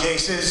some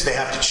cases they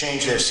have to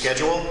change their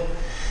schedule.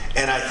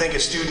 And I think a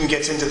student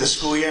gets into the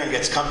school year and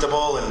gets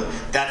comfortable and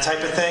that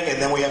type of thing,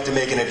 and then we have to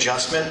make an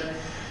adjustment.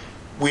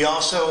 We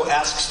also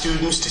ask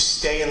students to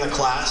stay in the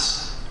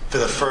class for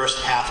the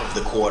first half of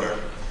the quarter.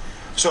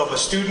 So if a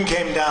student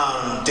came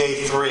down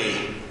day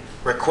 3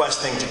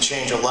 requesting to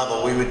change a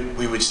level,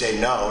 we would say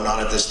no, not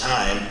at this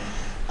time.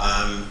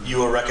 You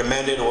were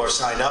recommended or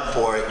signed up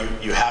for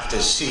it. You have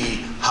to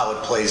see how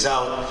it plays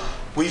out.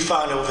 We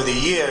found over the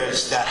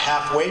years that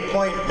halfway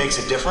point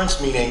makes a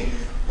difference, meaning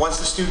once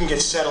the student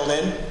gets settled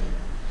in,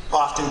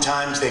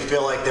 oftentimes they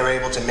feel like they're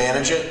able to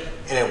manage it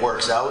and it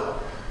works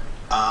out.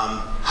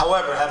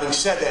 However, having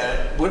said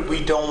that,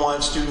 we don't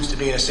want students to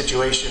be in a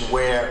situation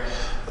where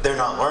they're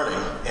not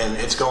learning and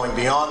it's going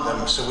beyond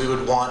them, so we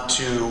would want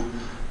to,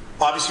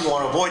 obviously we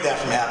want to avoid that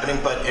from happening,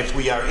 but if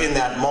we are in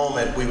that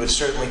moment, we would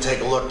certainly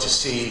take a look to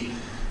see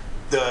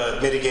the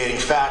mitigating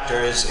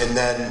factors and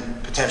then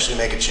potentially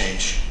make a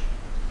change.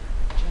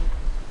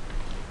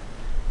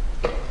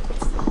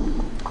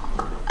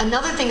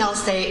 Another thing I'll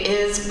say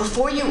is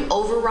before you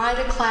override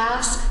a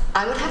class,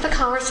 I would have a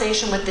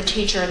conversation with the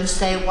teacher and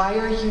say,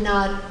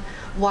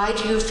 why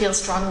do you feel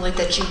strongly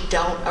that you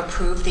don't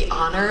approve the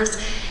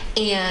honors?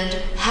 And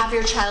have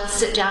your child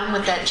sit down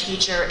with that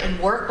teacher and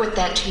work with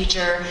that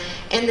teacher.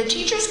 And the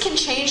teachers can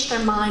change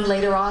their mind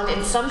later on,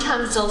 and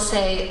sometimes they'll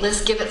say,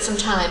 let's give it some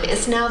time.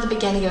 It's now the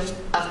beginning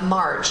of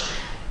March.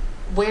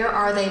 Where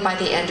are they by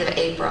the end of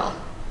April?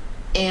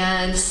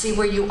 And see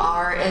where you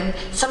are. And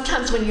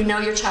sometimes when you know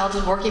your child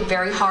is working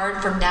very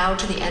hard from now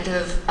to the end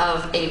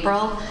of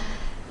April,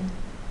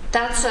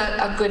 that's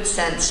a good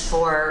sense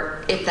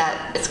for if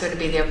that is going to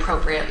be the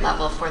appropriate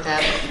level for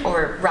them,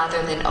 or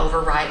rather than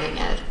overriding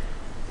it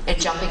and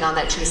jumping on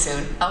that too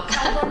soon. Oh. I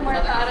have one more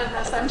thought of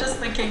this. I'm just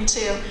thinking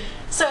too.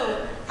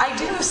 So I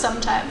do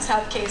sometimes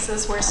have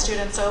cases where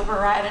students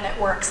override and it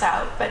works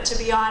out, but to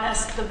be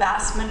honest, the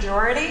vast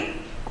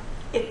majority,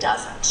 it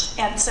doesn't.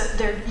 And so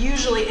there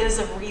usually is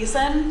a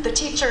reason. The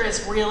teacher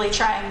is really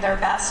trying their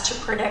best to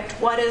predict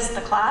what is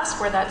the class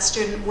where that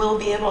student will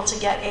be able to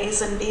get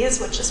A's and B's,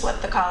 which is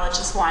what the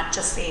colleges want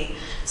to see.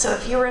 So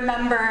if you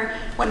remember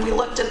when we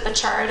looked at the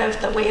chart of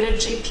the weighted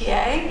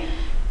GPA,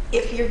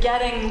 if you're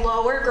getting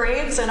lower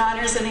grades in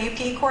honors and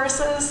AP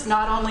courses,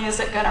 not only is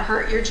it going to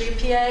hurt your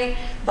GPA,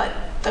 but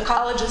the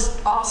colleges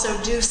also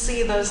do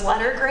see those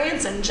letter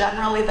grades, and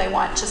generally they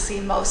want to see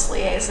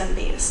mostly A's and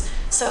B's.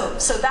 So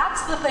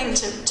that's the thing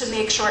to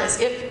make sure is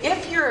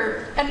if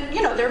you're, and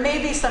you know, there may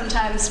be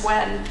sometimes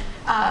when,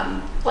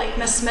 like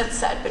Ms. Smith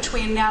said,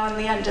 between now and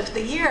the end of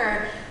the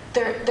year,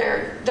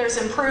 there's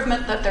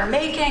improvement that they're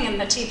making, and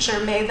the teacher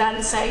may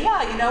then say,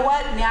 yeah, you know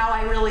what, now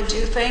I really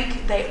do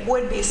think they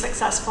would be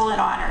successful in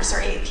honors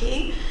or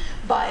AP,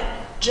 but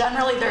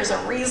generally there's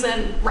a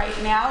reason right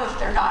now. If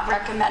they're not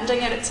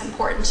recommending it, it's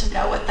important to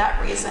know what that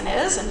reason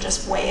is and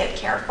just weigh it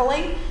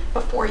carefully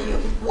before you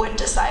would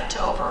decide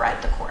to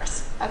override the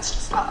course. That's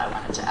just all I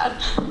wanted to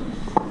add.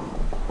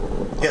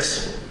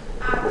 Yes?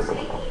 So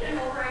they need an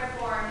override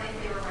form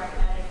if they were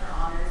recommended for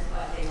honors,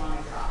 but they want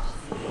to drop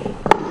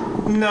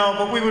to CPA. No,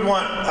 but we would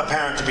want a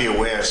parent to be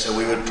aware, so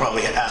we would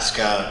probably ask,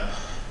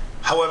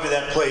 however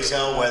that plays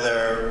out,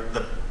 whether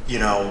the, you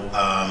know,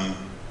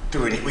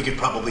 we could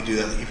probably do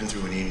that even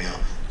through an email.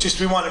 Just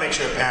we want to make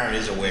sure a parent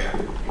is aware.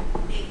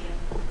 Thank you.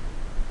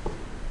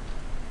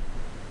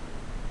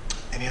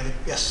 Any other?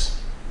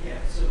 Yes. Yeah,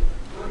 so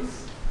what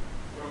is,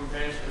 from a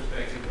parent's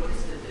perspective, what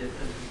is the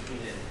difference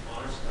between an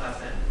honors class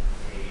and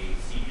a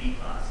CP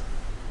class?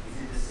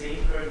 Is it the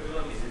same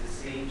curriculum? Is it the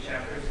same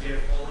chapters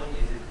they're following?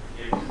 Is it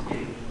they're just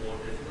getting more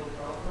difficult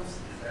problems?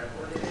 Is that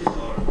what it is?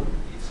 Or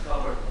it's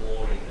covered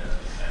more in the...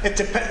 It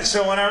depends.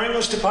 So in our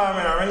English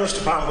department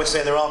would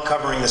say they're all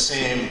covering the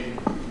same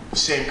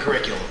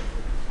curriculum.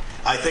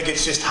 I think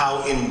it's just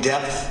how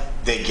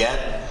in-depth they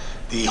get,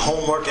 the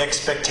homework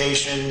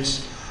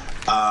expectations,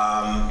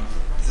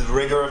 the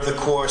rigor of the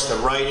course, the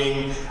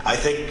writing. I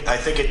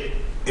think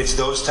it's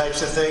those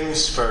types of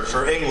things.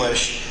 For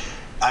English,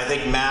 I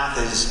think math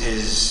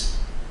is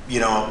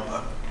you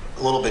know,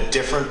 a little bit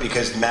different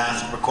because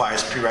math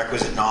requires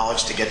prerequisite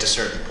knowledge to get to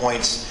certain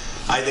points.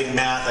 I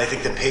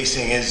think the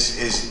pacing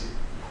is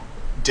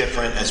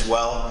different as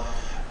well.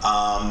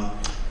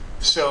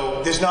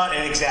 So there's not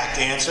an exact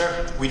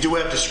answer. We do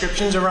have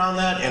descriptions around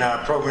that in our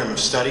program of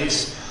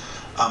studies.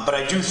 But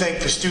I do think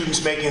for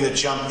students making the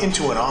jump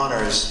into an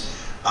honors,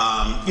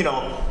 you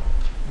know,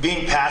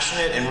 being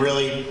passionate and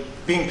really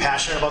being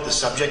passionate about the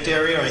subject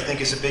area, I think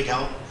is a big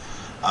help.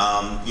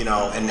 You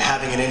know, and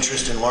having an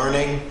interest in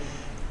learning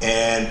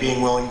and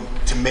being willing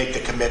to make the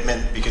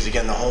commitment, because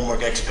again, the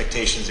homework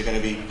expectations are going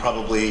to be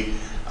probably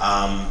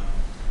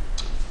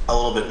a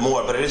little bit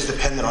more, but it is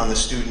dependent on the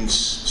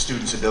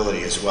student's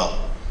ability as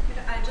well.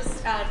 I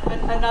just add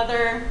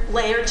another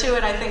layer to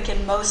it. I think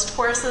in most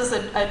courses,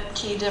 a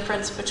key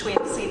difference between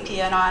CP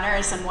and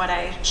honors and what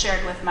I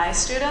shared with my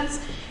students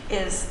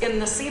is in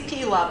the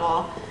CP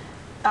level,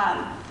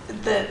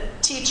 the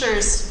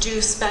teachers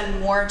do spend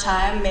more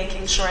time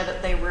making sure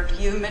that they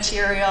review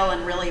material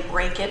and really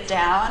break it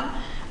down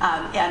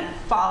and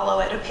follow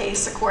at a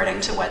pace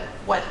according to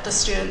what the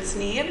students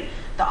need.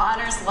 The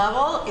honors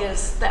level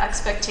is, the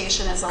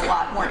expectation is a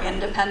lot more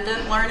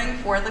independent learning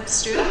for the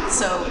students.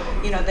 So,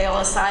 you know, they'll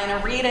assign a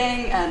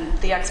reading and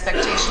the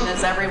expectation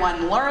is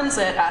everyone learns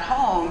it at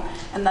home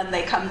and then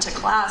they come to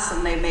class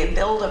and they may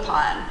build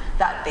upon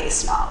that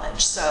base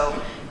knowledge.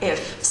 So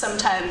if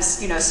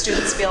sometimes, you know,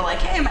 students feel like,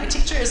 hey, my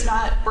teacher is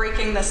not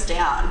breaking this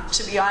down.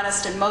 To be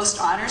honest, in most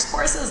honors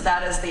courses,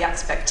 that is the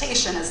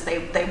expectation, is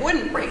they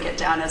wouldn't break it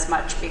down as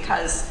much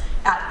because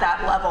at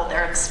that level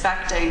they're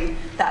expecting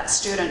that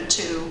student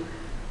to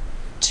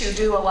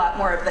do a lot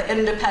more of the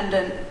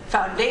independent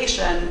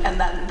foundation, and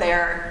then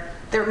they're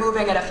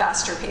moving at a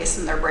faster pace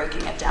and they're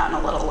breaking it down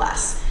a little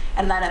less.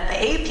 And then at the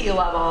AP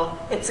level,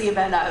 it's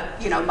even a,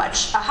 you know,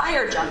 much a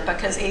higher jump,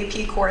 because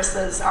AP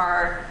courses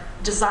are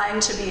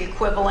designed to be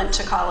equivalent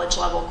to college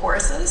level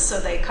courses,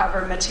 so they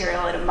cover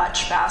material at a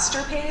much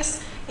faster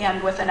pace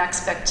and with an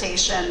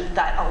expectation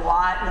that a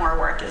lot more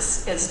work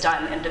is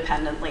done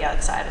independently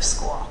outside of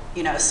school.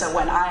 You know, so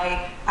when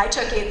I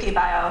took AP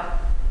Bio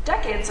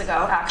decades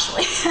ago,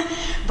 actually,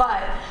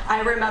 but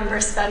I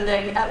remember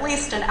spending at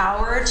least an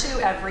hour or two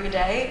every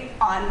day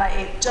on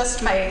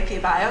just my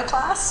AP Bio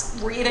class,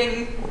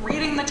 reading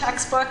the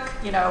textbook,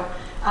 you know,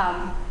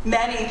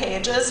 many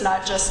pages,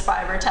 not just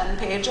 5 or 10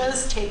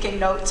 pages, taking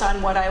notes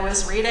on what I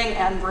was reading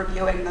and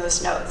reviewing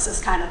those notes is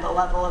kind of the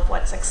level of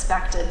what's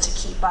expected to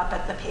keep up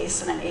at the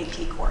pace in an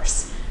AP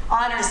course.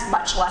 Honors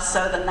much less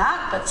so than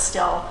that, but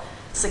still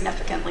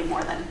significantly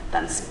more than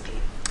CP.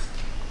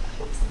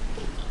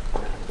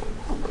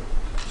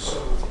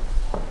 So,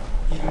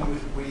 even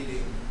with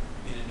weighting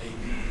in an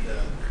AP,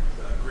 the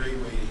grade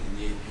weighting in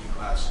the AP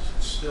classes,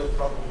 it's still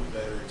probably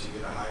better to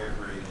get a higher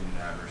grade in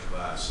an average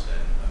class than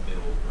a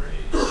middle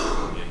grade in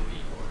an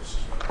AP course,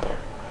 is what I'm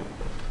hearing,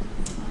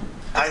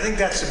 right? I think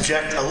that's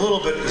a little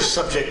bit of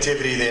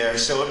subjectivity there.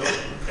 So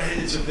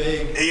It's a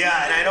vague.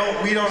 yeah,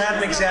 and we don't have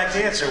an exact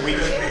answer.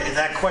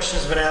 That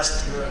question's been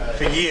asked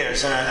for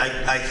years, and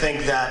I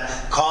think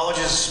that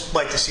colleges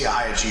like to see a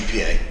higher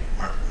GPA.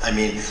 I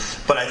mean,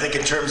 but I think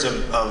in terms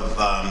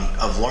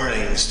of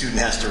learning, the student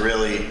has to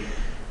really,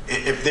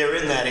 if they're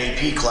in that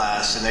AP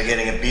class and they're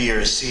getting a B or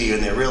a C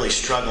and they're really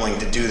struggling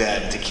to do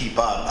that and to keep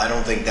up, I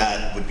don't think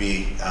that would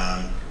be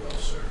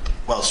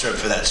well served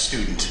for that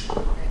student.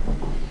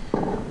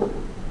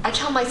 I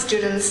tell my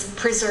students,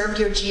 preserve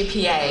your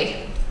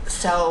GPA.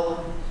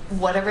 So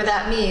whatever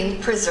that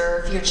means,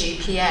 preserve your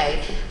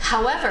GPA.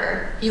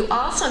 However, you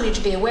also need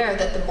to be aware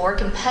that the more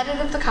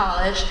competitive the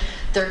college,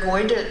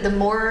 the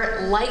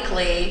more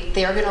likely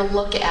they're going to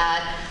look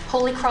at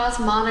Holy Cross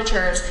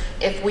monitors.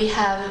 If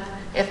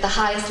the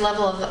highest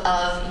level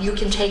of you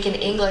can take in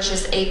English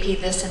is AP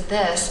this and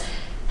this,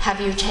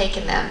 have you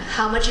taken them?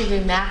 How much have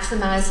you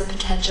maximized the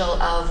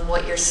potential of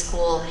what your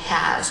school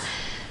has?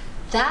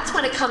 That's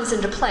when it comes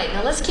into play.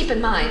 Now let's keep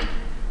in mind,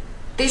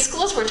 these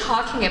schools we're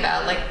talking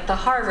about, like the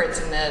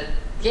Harvards and the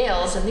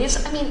Yales, and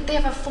these, I mean, they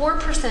have a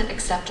 4%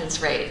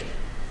 acceptance rate.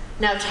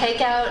 Now take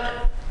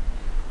out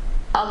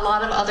a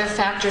lot of other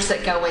factors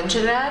that go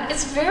into that.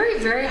 It's very,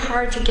 very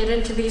hard to get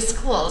into these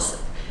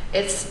schools.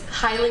 It's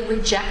highly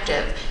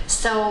rejective.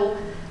 So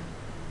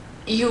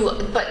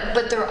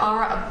but there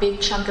are a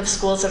big chunk of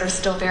schools that are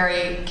still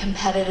very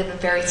competitive and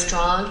very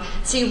strong.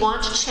 So you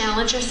want to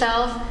challenge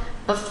yourself,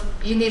 but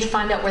you need to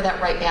find out where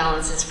that right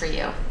balance is for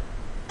you.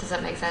 Does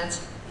that make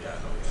sense? Yeah.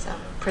 So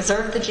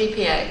preserve the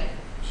GPA.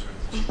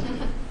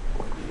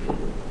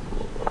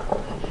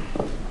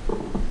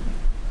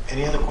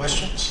 Any other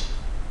questions?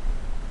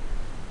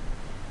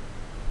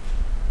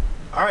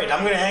 All right,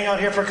 I'm going to hang out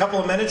here for a couple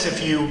of minutes.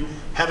 If you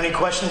have any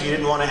questions you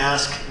didn't want to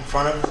ask in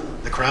front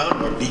of the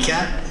crowd or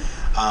BCAT.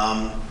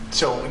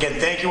 So again,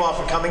 thank you all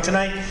for coming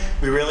tonight.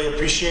 We really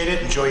appreciate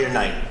it. Enjoy your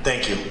night.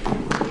 Thank you.